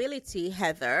accountability,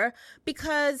 Heather,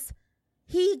 because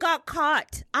he got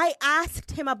caught. I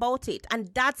asked him about it,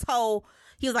 and that's how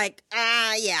he was like,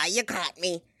 yeah, you caught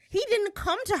me." He didn't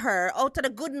come to her out of the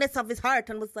goodness of his heart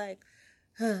and was like,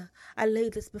 "I lay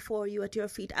this before you at your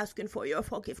feet, asking for your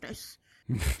forgiveness."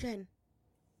 Jen,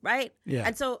 right? Yeah.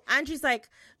 And so Angie's like,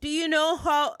 "Do you know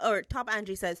top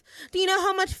Angie says, do you know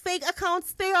how much fake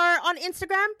accounts there are on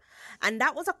Instagram?" And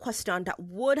that was a question that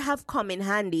would have come in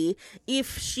handy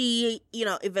if she,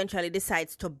 eventually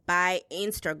decides to buy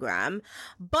Instagram.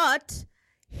 But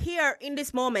here in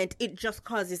this moment, it just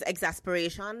causes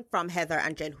exasperation from Heather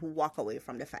and Jen, who walk away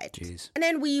from the fight. Jeez. And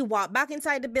then we walk back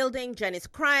inside the building. Jen is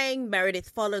crying. Meredith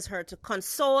follows her to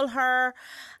console her,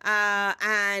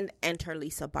 and enter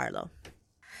Lisa Barlow.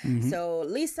 So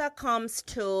Lisa comes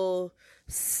to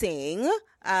sing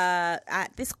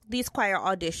at these choir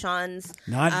auditions.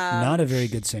 Not a very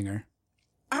good singer.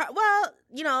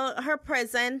 Her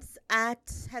presence at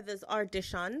Heather's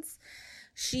auditions,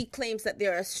 she claims that they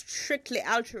are strictly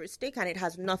altruistic, and it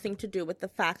has nothing to do with the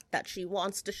fact that she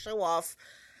wants to show off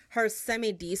her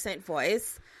semi-decent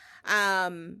voice.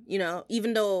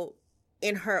 Even though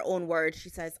in her own words, she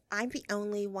says, "I'm the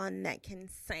only one that can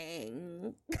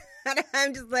sing." And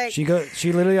I'm just like, she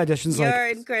literally auditions like, "You're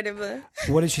incredible."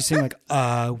 What did she sing? Like,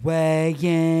 "Away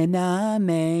in a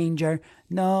manger,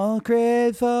 no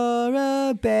crib for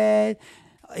a bed."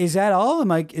 Is that all? I'm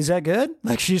like, is that good?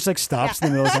 Like, she just like stops in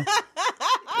the middle of something.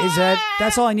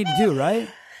 That's all I need to do, right?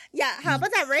 Yeah. How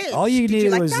about that range? All you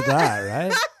needed was that,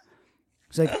 right?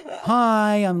 It's like,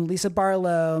 "Hi, I'm Lisa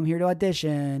Barlow. I'm here to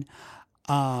audition.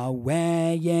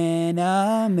 Weighing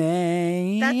a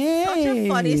man. That's such a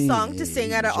funny song to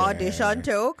sing at an audition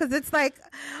too, because it's like,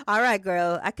 all right,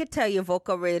 girl, I could tell your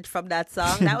vocal range from that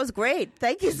song. That was great.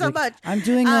 Thank you so much. I'm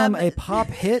doing a pop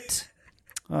hit.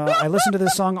 I listen to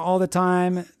this song all the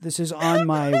time. This is on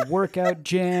my workout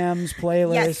jams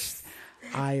playlist. Yes.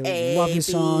 I love this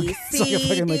song. It's like a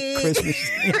fucking like Christmas.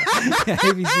 Yeah,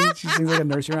 ABC. She sings like a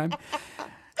nursery rhyme.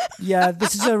 Yeah,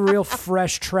 this is a real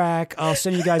fresh track. I'll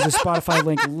send you guys a Spotify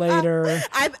link later.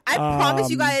 I promise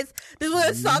you guys, this was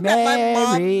a song that my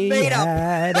mom made up.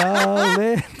 Had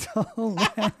a little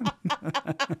lamb.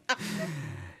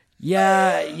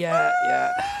 Yeah.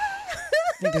 I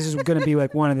think this is going to be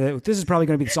like this is probably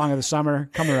going to be the song of the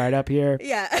summer coming right up here.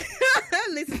 Yeah.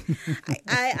 Listen,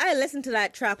 I listened to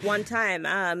that track one time.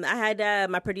 I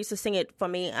had my producer sing it for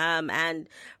me. And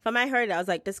from I heard it, I was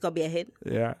like, this is going to be a hit.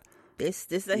 Yeah. This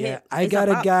is a hit. I got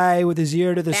a guy with his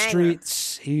ear to the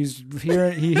streets. He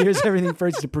hears everything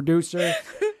first. He's a producer.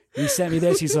 He sent me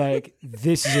this. He's like,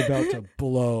 this is about to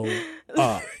blow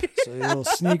up. So a little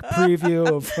sneak preview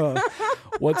of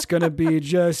what's going to be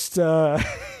just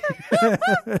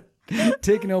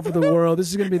taking over the world.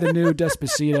 This is going to be the new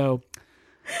Despacito.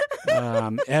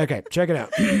 Okay, check it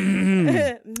out.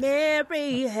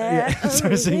 Mary had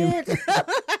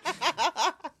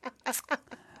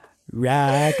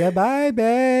Rock-a-bye,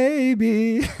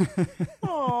 baby.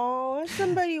 Oh,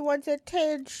 somebody wants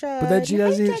attention. But then she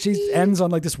ends on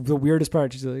like the weirdest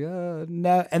part. She's like, oh,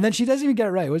 no. And then she doesn't even get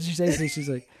it right. What did she say? She's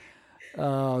like,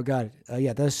 oh, God.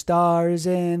 Yeah, the stars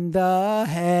in the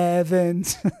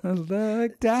heavens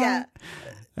look down.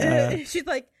 Yeah. She's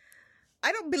like,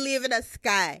 I don't believe in a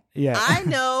sky. Yeah. I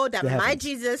know that my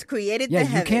Jesus created the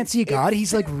heavens. Yeah, you can't see God.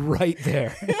 He's like right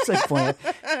there. It's like pointing.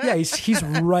 Yeah, he's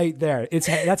right there.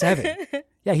 That's heaven.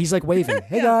 Yeah, he's like waving.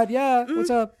 Hey, God. Yeah, what's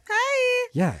up? Hi.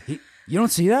 Yeah, you don't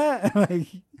see that?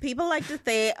 People like to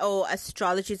say, "Oh,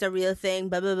 astrology is a real thing."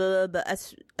 Blah blah blah. But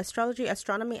astrology,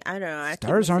 astronomy, I don't know.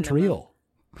 Stars aren't real.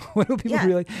 What do people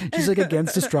be like? She's like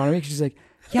against astronomy. She's like,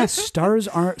 yeah, stars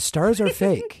are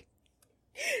fake.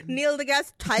 Neil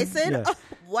deGrasse Tyson. Yeah. Oh,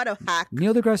 what a hack.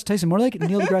 Neil deGrasse Tyson, more like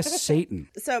Neil deGrasse Satan.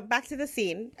 So back to the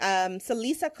scene. So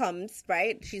Lisa comes,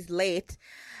 right? She's late.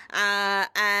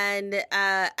 And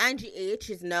Angie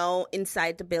H is now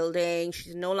inside the building.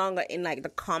 She's no longer in like the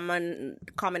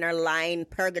commoner line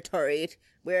purgatory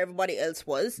where everybody else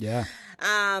was. Yeah.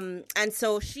 And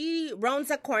so she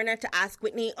rounds a corner to ask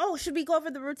Whitney, oh, should we go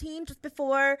over the routine just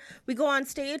before we go on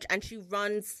stage? And she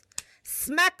runs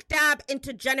smack dab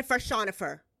into Jennifer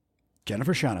Shonifer.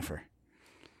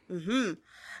 Mm-hmm.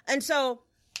 And so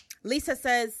Lisa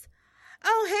says,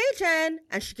 oh, hey, Jen.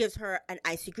 And she gives her an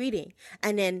icy greeting.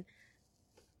 And then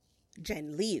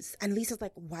Jen leaves. And Lisa's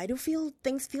like, why do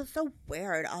things feel so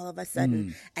weird all of a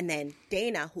sudden? And then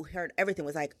Dana, who heard everything,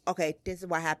 was like, okay, this is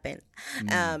what happened.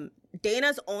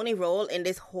 Dana's only role in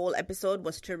this whole episode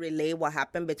was to relay what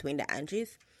happened between the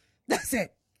Angies. That's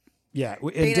it. Yeah.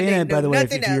 And Dana, by the way,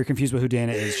 if you're confused about who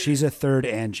Dana is, she's a third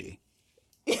Angie.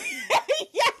 Yes.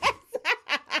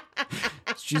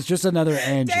 She's just another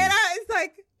Angie. Dana is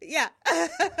like, yeah.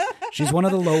 She's one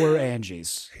of the lower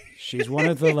Angies. She's one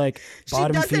of the like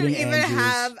bottom feeding Angies. She doesn't even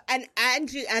have an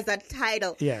Angie as a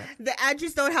title. Yeah. The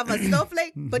Angies don't have a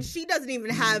snowflake, but she doesn't even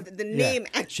have the name.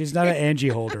 Yeah. She's not an Angie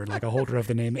holder, like a holder of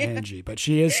the name Angie, but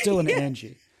she is still an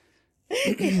Angie.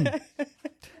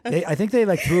 I think they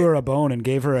like threw her a bone and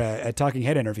gave her a talking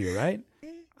head interview, right?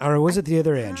 Or was it the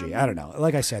other Angie? I don't know.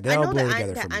 Like I said, they all blur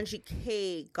together for me. Angie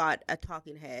K got a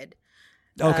talking head.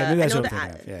 Okay, maybe that's what I'm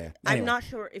thinking of. Yeah. Anyway. I'm not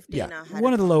sure if Dana had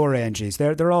one of the lower Angies.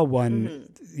 They're all one,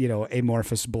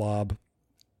 amorphous blob.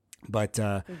 But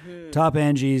top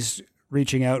Angie's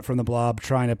reaching out from the blob,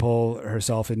 trying to pull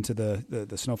herself into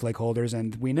the Snowflake-Holders,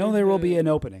 and we know there will be an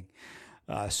opening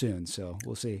soon. So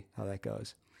we'll see how that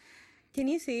goes. Can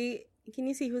you see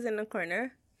who's in the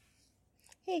corner?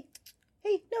 Hey,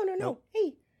 no. Nope.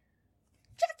 Hey,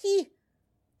 Jackie,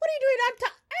 what are you doing on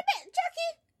top?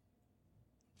 Jackie?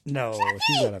 No, Jackie!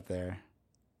 she's not up there.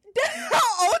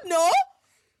 Oh no!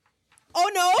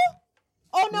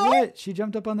 What? She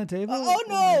jumped up on the table? Oh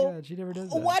no! Oh my God, she never does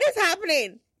that. What is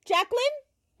happening?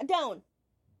 Jacqueline? Down.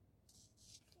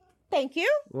 Thank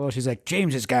you. Well, she's like,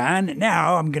 James is gone.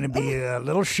 Now I'm going to be a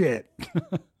little shit.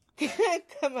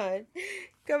 Come on.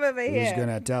 Come over here. Who's going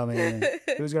to tell me?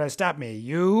 Who's going to stop me?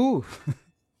 You?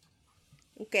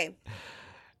 Okay.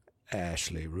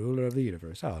 Ashley, ruler of the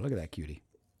universe. Oh, look at that cutie.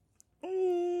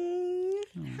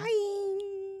 Hi.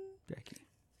 Becky.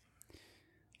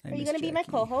 Are you going to be my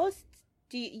co-host?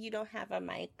 You don't have a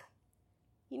mic.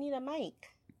 You need a mic.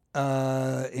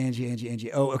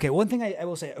 Angie. Oh, okay. One thing I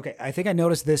will say, okay, I think I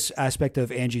noticed this aspect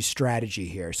of Angie's strategy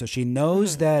here. So she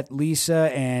knows that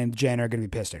Lisa and Jen are going to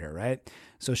be pissed at her, right?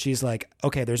 So she's like,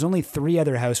 okay, there's only 3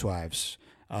 other housewives.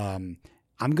 I'm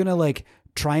going to like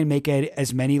try and make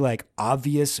as many like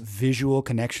obvious visual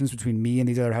connections between me and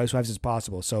these other housewives as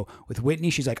possible. So with Whitney,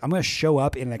 she's like, I'm going to show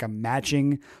up in like a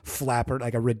matching flapper,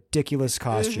 like a ridiculous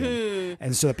costume.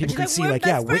 And so that people can see like,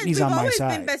 yeah, Whitney's on my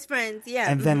side. Been best friends.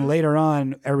 Yeah. And then later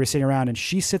on, everybody's sitting around and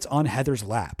she sits on Heather's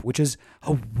lap, which is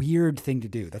a weird thing to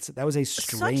do. That was a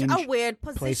strange such a weird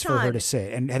position. Place for her to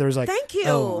sit. And Heather's like, thank you.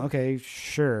 Oh, okay,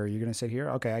 sure. You're going to sit here?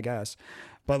 Okay, I guess.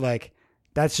 But like,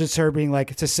 that's just her being like,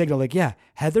 it's a signal like, yeah,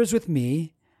 Heather's with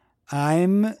me.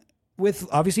 I'm with,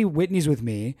 obviously Whitney's with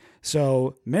me.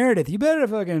 So Meredith, you better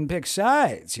fucking pick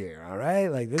sides here. All right.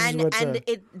 Like this is what's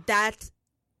that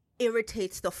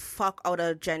irritates the fuck out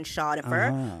of Jen Shah,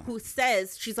 who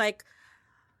says, she's like,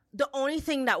 the only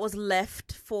thing that was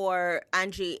left for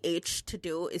Angie H to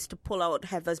do is to pull out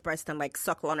Heather's breast and like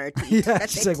suckle on her teeth. Yeah,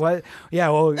 she's like, what? Yeah,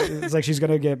 well, it's like she's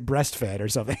gonna get breastfed or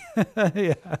something.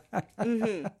 Yeah,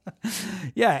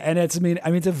 yeah, and it's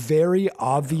it's a very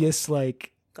obvious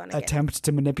like attempt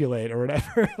to manipulate or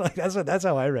whatever. Like that's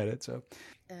how I read it. So,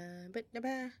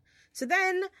 so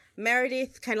then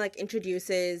Meredith kind of like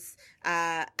introduces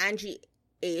Angie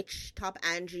H, Top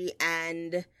Angie,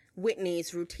 and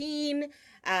Whitney's routine.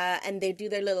 And they do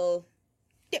their little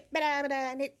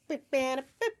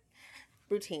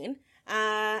routine.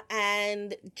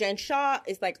 And Jen Shah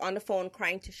is like on the phone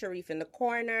crying to Sharif in the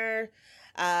corner.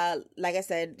 Like I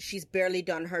said, she's barely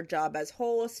done her job as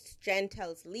host. Jen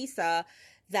tells Lisa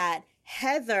that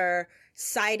Heather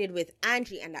sided with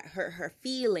Angie and that hurt her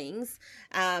feelings.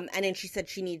 And then she said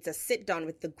she needs a sit down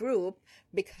with the group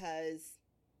because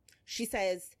she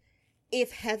says,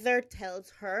 if Heather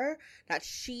tells her that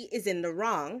she is in the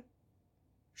wrong,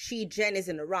 Jen is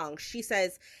in the wrong. She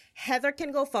says, Heather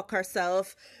can go fuck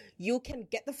herself. You can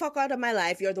get the fuck out of my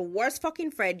life. You're the worst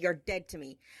fucking friend. You're dead to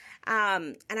me.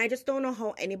 And I just don't know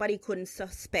how anybody couldn't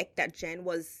suspect that Jen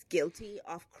was guilty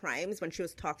of crimes when she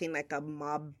was talking like a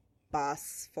mob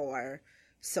boss for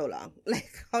so long.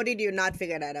 Like, how did you not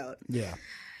figure that out? Yeah.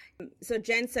 So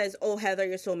Jen says, oh, Heather,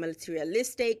 you're so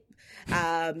materialistic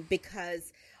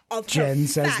because... Jen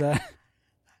says that.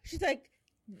 She's like,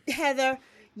 Heather,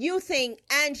 you think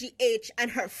Angie H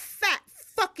and her fat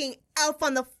fucking elf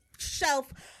on the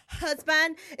shelf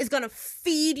husband is gonna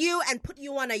feed you and put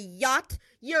you on a yacht?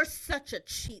 You're such a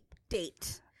cheap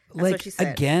date. That's like what she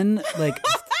said. Again, like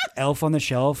elf on the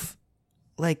shelf.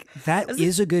 Like that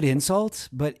is a good insult,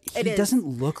 but he doesn't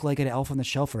look like an elf on the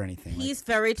shelf or anything. He's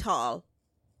very tall.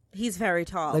 He's very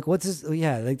tall. Like what's his?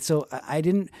 Yeah, like so. I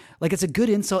didn't like. It's a good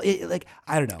insult. Like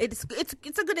I don't know. It's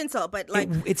a good insult, but like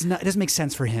it's not. It doesn't make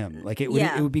sense for him. Like it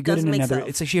would be good in another.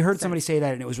 It's like she heard somebody say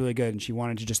that and it was really good, and she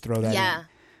wanted to just throw that in.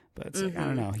 But it's like I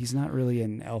don't know. He's not really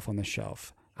an elf on the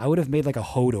shelf. I would have made like a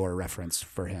Hodor reference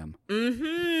for him.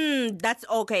 That's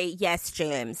okay. Yes,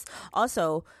 James.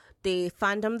 Also, the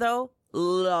fandom though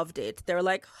loved it. They were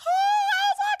like, "Oh,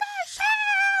 elf on the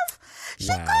shelf. She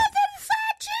couldn't fit.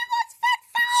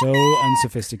 So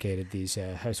unsophisticated, these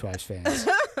Housewives fans.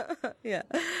 Yeah.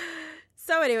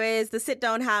 So anyways, the sit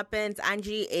down happens.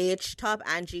 Angie H, Top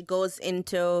Angie, goes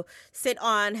into sit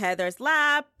on Heather's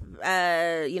lap.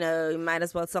 You might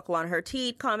as well suckle on her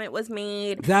teeth. Comment was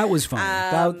made. That was funny.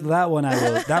 That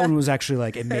one was actually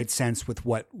like, it made sense with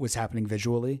what was happening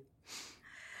visually.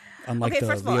 Unlike okay,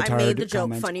 first of all, I made the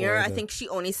joke funnier. I think she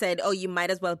only said, oh, you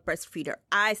might as well breastfeed her.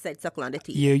 I said suckle on the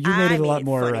teeth. Yeah, you made it a lot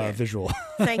more visual.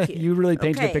 Thank you. You really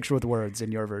painted a picture with words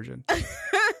in your version.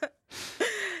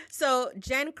 So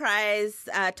Jen cries,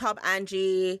 Top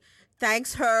Angie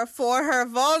thanks her for her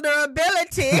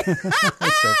vulnerability.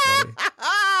 That's so funny.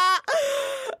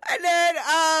 And then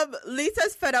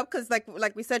Lisa's fed up because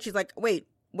like we said, she's like, wait,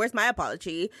 where's my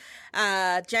apology?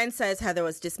 Jen says Heather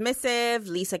was dismissive.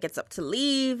 Lisa gets up to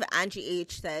leave. Angie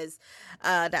H says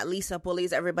that Lisa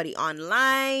bullies everybody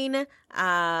online.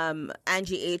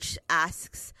 Angie H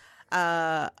asks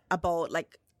about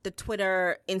like the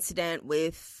Twitter incident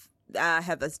with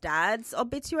Heather's dad's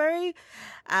obituary.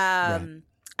 And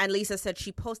Lisa said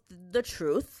she posted the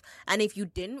truth. And if you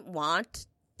didn't want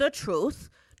the truth,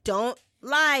 don't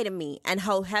lie to me, and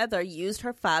how Heather used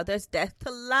her father's death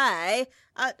to lie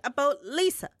about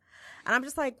Lisa. And I'm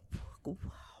just like, wow.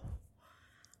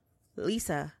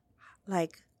 Lisa,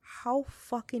 like, how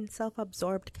fucking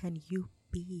self-absorbed can you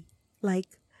be?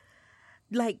 Like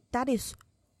that is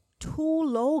too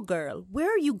low, girl.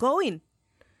 Where are you going?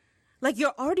 Like,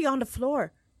 you're already on the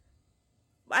floor.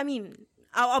 I mean,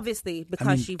 Obviously,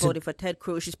 because she voted for Ted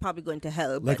Cruz, she's probably going to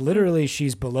hell. Like, literally,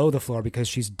 she's below the floor because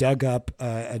she's dug up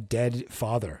a dead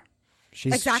father.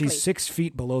 She's 6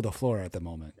 feet below the floor at the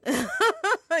moment.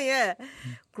 Yeah.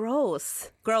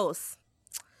 Gross.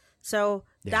 So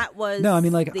that was no. I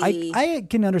mean, like, I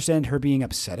can understand her being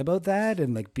upset about that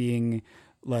and like being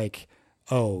like,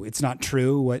 oh, it's not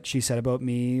true what she said about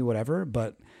me, whatever.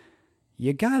 But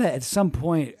you gotta at some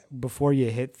point before you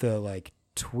hit the like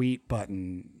tweet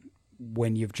button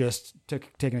when you've just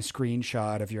taken a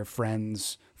screenshot of your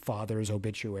friend's father's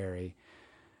obituary,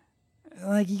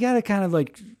 like you gotta kind of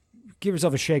like give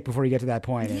yourself a shake before you get to that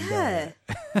point and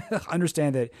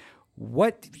understand that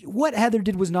what Heather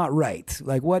did was not right.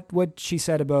 Like what she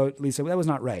said about Lisa, that was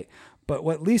not right. But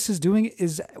what Lisa's doing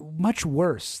is much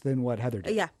worse than what Heather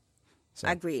did. Yeah, so,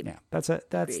 agreed. Yeah,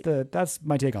 that's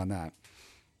my take on that.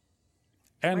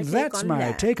 And that's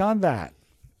my take on that.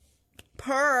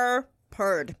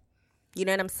 Purred. You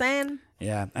know what I'm saying?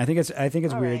 Yeah, I think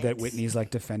it's weird that Whitney's like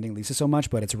defending Lisa so much,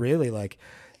 but it's really like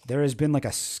there has been like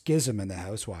a schism in the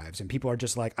Housewives, and people are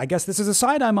just like, I guess this is a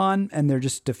side I'm on, and they're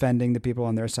just defending the people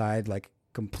on their side like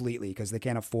completely because they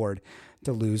can't afford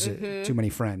to lose too many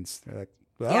friends. They're like,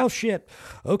 oh shit,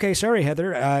 okay, sorry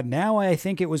Heather. Now I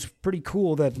think it was pretty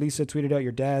cool that Lisa tweeted out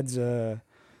your dad's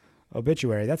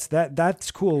obituary.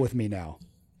 That's cool with me now.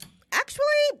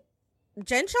 Actually,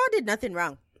 Jen Shah did nothing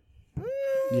wrong.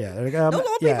 Yeah, those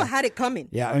old people had it coming.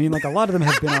 Yeah, I mean, like a lot of them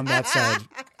have been on that side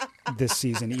this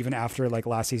season, even after like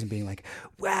last season being like,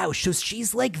 wow, so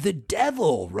she's like the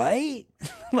devil, right?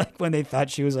 Like when they thought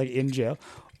she was like in jail.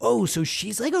 Oh, so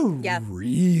she's like a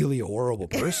really horrible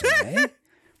person, eh?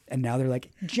 And now they're like,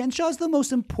 Jen Shah's the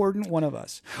most important one of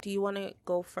us. Do you want to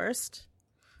go first?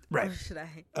 Right. Or should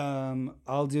I?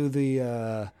 I'll do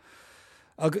the.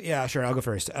 I'll go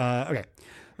first. Okay.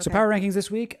 So power rankings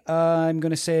this week. I'm going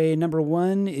to say number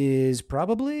one is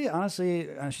probably, honestly,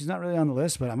 she's not really on the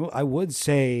list, but I would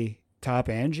say top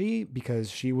Angie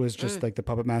because she was just like the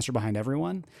puppet master behind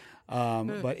everyone.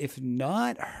 But if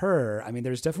not her, I mean,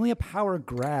 there's definitely a power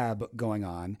grab going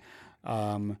on.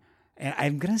 And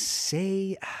I'm going to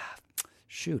say,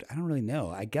 shoot, I don't really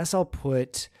know. I guess I'll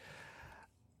put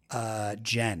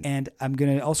Jen. And I'm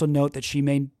going to also note that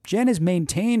Jen has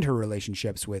maintained her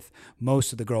relationships with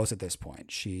most of the girls at this point.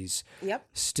 She's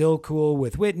still cool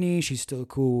with Whitney. She's still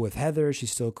cool with Heather.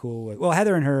 She's still cool with, well,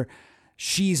 Heather and her,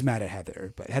 she's mad at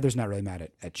Heather, but Heather's not really mad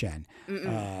at Jen.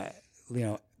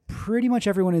 Pretty much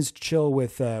everyone is chill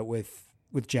with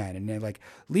Jen, and then like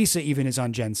Lisa even is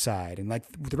on Jen's side, and like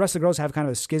the rest of the girls have kind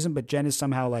of a schism, but Jen is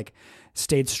somehow like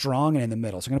stayed strong and in the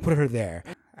middle. So I'm going to put her there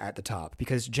at the top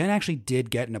because Jen actually did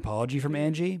get an apology from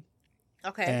Angie.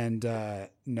 Okay. And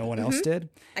no one else did.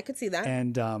 I could see that.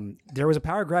 And there was a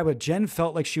power grab, but Jen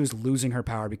felt like she was losing her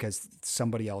power because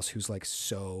somebody else who's like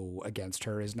so against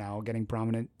her is now getting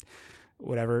prominent,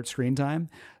 whatever, screen time.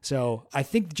 So I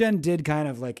think Jen did kind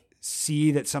of like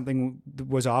see that something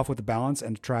was off with the balance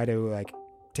and try to like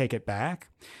take it back.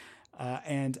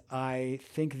 And I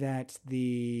think that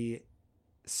the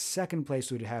second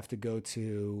place would have to go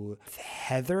to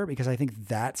Heather because I think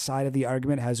that side of the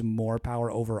argument has more power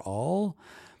overall.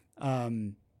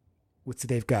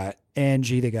 They've got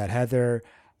Angie, they got Heather,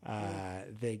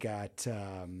 they got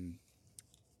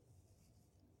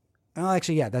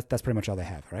that's pretty much all they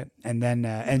have, right? And then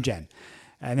and Jen.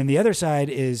 And then the other side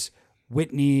is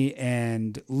Whitney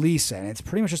and Lisa, and it's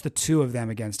pretty much just the two of them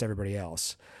against everybody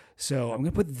else. So I'm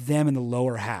going to put them in the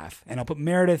lower half, and I'll put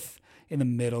Meredith in the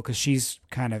middle because she's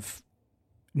kind of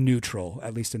neutral,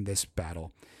 at least in this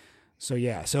battle. So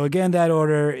yeah, so again, that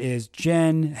order is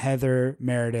Jen, Heather,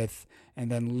 Meredith,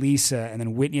 and then Lisa, and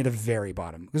then Whitney at the very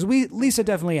bottom. Because Lisa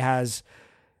definitely has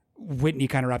Whitney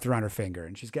kind of wrapped around her finger,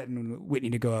 and she's getting Whitney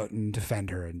to go out and defend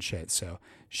her and shit. So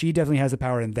she definitely has the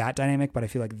power in that dynamic, but I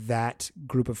feel like that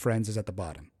group of friends is at the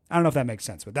bottom. I don't know if that makes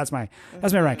sense, but that's my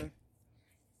ranking.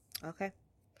 Okay.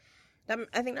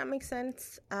 I think that makes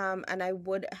sense. And I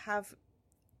would have,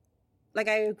 like,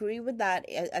 I agree with that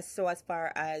as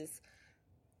far as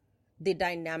the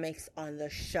dynamics on the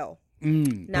show.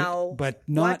 Now, but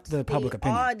not the public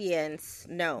opinion. Audience,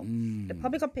 no. The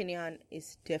public opinion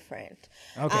is different.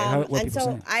 Okay, what and people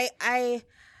so say?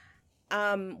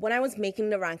 When I was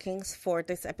making the rankings for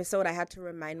this episode, I had to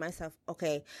remind myself,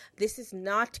 okay, this is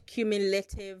not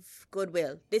cumulative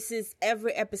goodwill. This is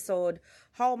every episode,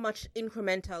 how much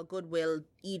incremental goodwill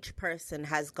each person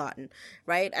has gotten,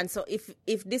 right? And so if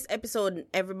this episode,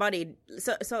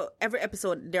 so every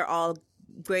episode, they're all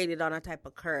graded on a type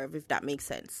of curve, if that makes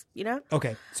sense, you know?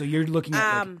 Okay, so you're looking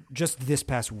at like just this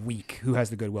past week who has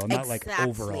the goodwill, not like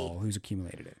overall who's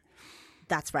accumulated it.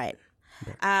 That's right.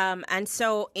 Okay. And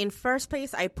so in first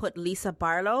place, I put Lisa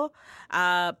Barlow.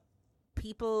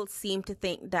 People seem to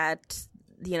think that,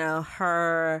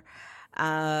 her...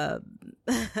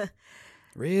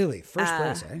 Really? First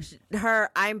place, eh? Her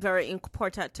 "I'm very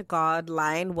important to God"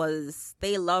 line was,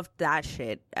 they loved that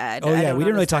shit. We didn't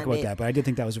really talk about that, but I did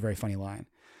think that was a very funny line.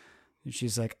 And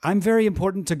she's like, "I'm very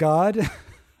important to God."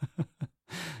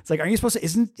 It's like, aren't you supposed to?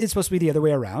 Isn't it supposed to be the other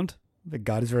way around? That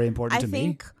God is very important to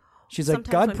me. She's like,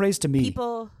 God prays to me.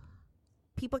 People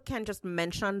can just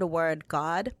mention the word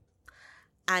God,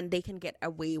 and they can get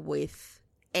away with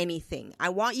anything. I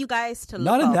want you guys to look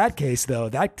Not in up. that case, though.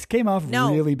 That came off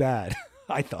really bad.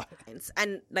 I thought.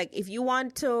 And like, if you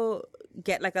want to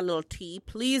get like a little tea,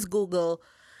 please Google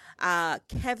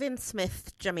Kevin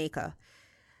Smith, Jamaica.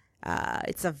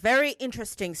 It's a very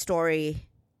interesting story,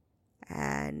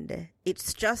 and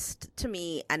it's just, to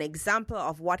me, an example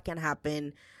of what can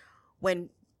happen when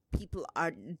people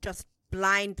are just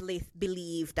blindly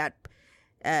believe that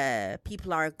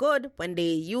people are good when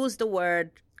they use the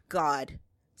word God.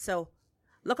 So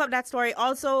look up that story.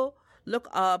 Also look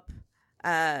up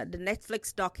the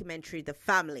Netflix documentary The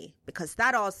Family, because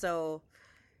that also,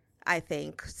 I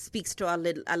think, speaks to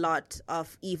a lot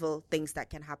of evil things that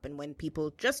can happen when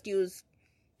people just use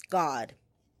God,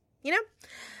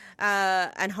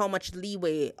 and how much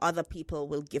leeway other people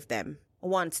will give them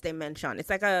once they mention.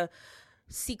 It's like a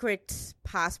secret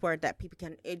password that people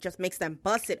can, it just makes them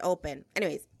bust it open.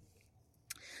 Anyways,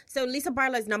 so Lisa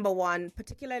Barlow is number one,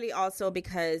 particularly also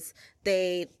because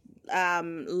they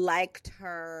liked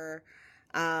her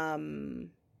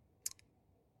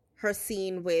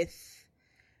scene with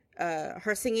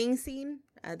her singing scene.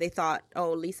 They thought,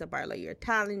 oh, Lisa Barlow, you're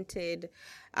talented.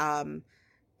 Some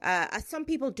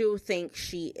people do think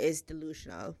she is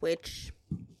delusional, which,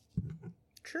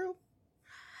 true.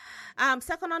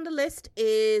 Second on the list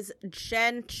is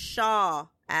Jen Shah.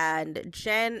 And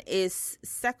Jen is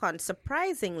second,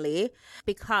 surprisingly,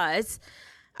 because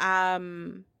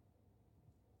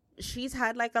she's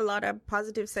had like a lot of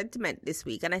positive sentiment this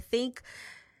week. And I think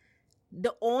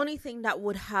the only thing that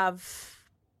would have,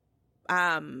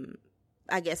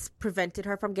 prevented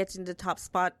her from getting the top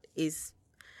spot is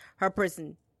her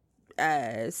prison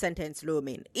sentence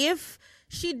looming. If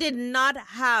she did not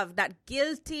have that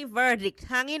guilty verdict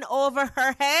hanging over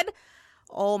her head,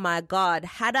 oh my God,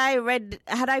 I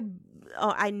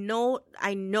know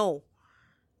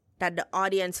that the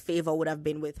audience favor would have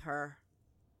been with her,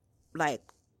 like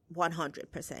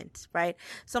 100%, right?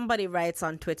 Somebody writes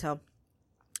on Twitter,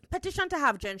 petition to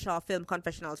have Jen Shah film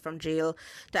confessionals from jail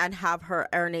and have her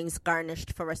earnings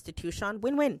garnished for restitution.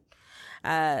 Win-win.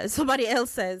 Somebody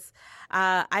else says,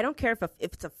 I don't care if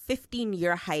it's a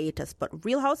 15-year hiatus, but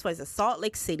Real Housewives of Salt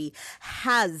Lake City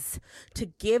has to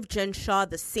give Jen Shah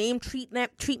the same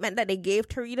treatment that they gave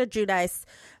Tarita Judice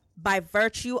by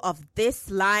virtue of this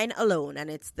line alone. And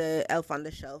it's the Elf on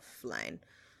the Shelf line.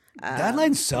 That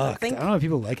line sucked. I don't know if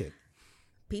people like it.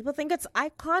 People think it's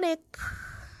iconic.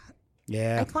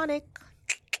 Yeah. Iconic.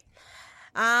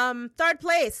 Third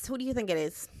place. Who do you think it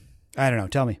is? I don't know.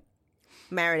 Tell me.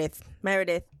 Meredith,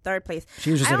 third place.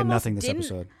 She was just like a nothing this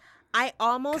episode. I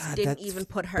almost didn't even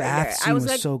put her in there. I was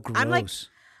like, so gross.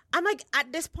 I'm like,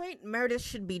 at this point, Meredith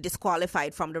should be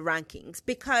disqualified from the rankings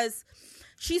because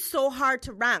she's so hard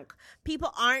to rank.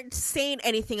 People aren't saying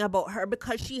anything about her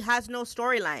because she has no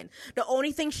storyline. The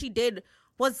only thing she did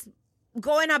was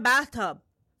go in a bathtub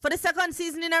for the second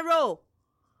season in a row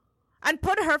and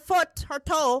put her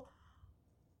toe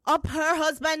up her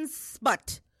husband's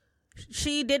butt.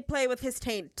 She did play with his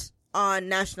taint on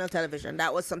national television.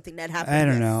 That was something that happened. I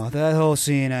don't know. That whole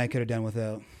scene I could have done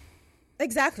without.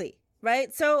 Exactly.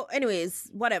 Right? So, anyways,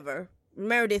 whatever.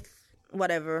 Meredith,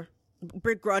 whatever.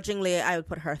 Begrudgingly, I would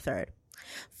put her third.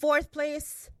 Fourth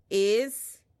place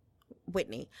is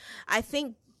Whitney. I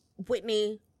think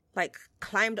Whitney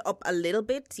climbed up a little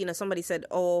bit. Somebody said,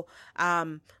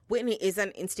 Whitney is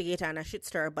an instigator and a shit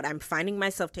stirrer, but I'm finding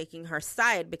myself taking her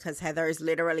side because Heather is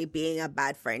literally being a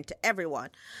bad friend to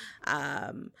everyone.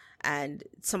 And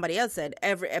somebody else said,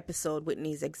 every episode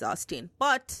Whitney's exhausting.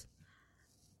 But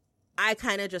I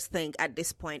kind of just think at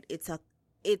this point,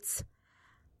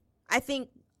 I think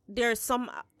there's some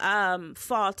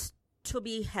fault to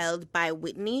be held by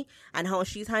Whitney and how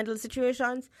she's handled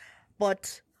situations,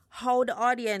 but how the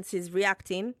audience is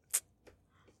reacting,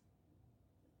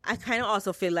 I kind of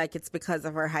also feel like it's because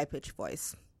of her high-pitched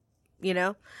voice,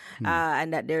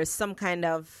 and that there's some kind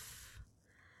of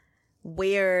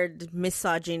weird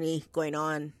misogyny going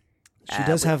on. She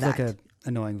does have like a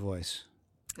annoying voice.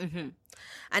 Mm-hmm.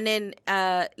 And then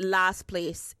last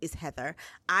place is Heather.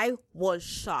 I was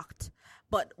shocked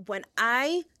But when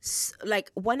I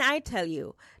tell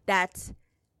you that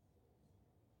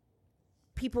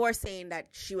people are saying that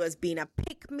she was being a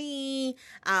pick-me,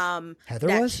 Heather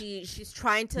that was? she's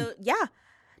trying to,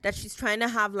 that she's trying to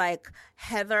have like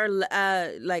Heather,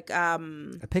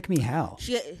 A pick-me how?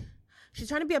 She's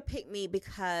trying to be a pick-me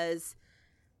because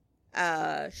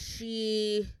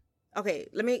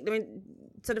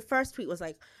so the first tweet was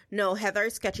like, no, Heather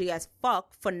is sketchy as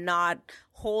fuck for not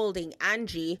holding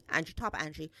Angie,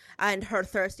 and her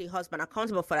thirsty husband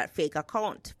accountable for that fake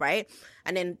account, right?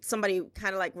 And then somebody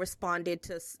kind of like responded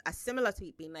to a similar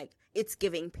tweet being like, it's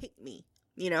giving pick-me,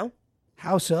 you know?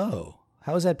 How so?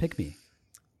 How is that pick-me?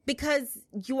 Because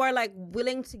you are like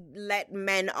willing to let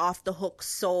men off the hook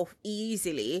so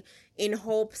easily in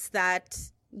hopes that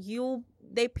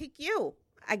they pick you,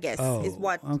 I guess, is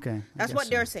what. Okay. That's what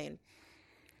they're saying.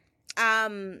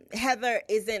 Heather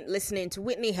isn't listening to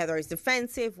Whitney. Heather is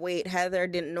defensive. Wait, Heather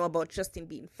didn't know about Justin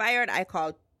being fired. I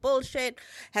call bullshit.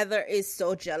 Heather is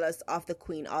so jealous of the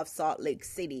Queen of Salt Lake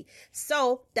City.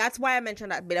 So that's why I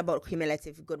mentioned that bit about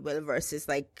cumulative goodwill versus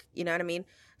like, you know what I mean?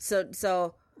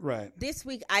 So right. This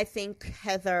week, I think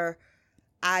Heather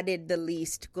added the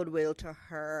least goodwill to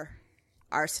her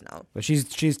arsenal. But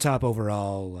she's top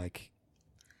overall, like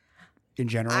in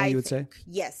general, you would say?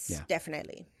 Yes, Yeah.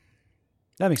 Definitely.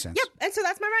 That makes sense. Yep. And so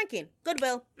that's my ranking.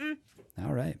 Goodwill.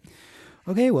 All right.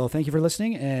 Okay, well, thank you for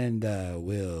listening, and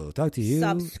we'll talk to you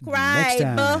Subscribe. next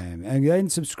time. And go ahead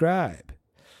and subscribe.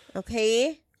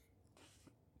 Okay.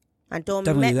 And don't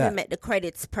Definitely make the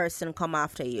credits person come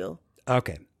after you.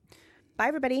 Okay. Bye,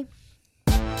 everybody.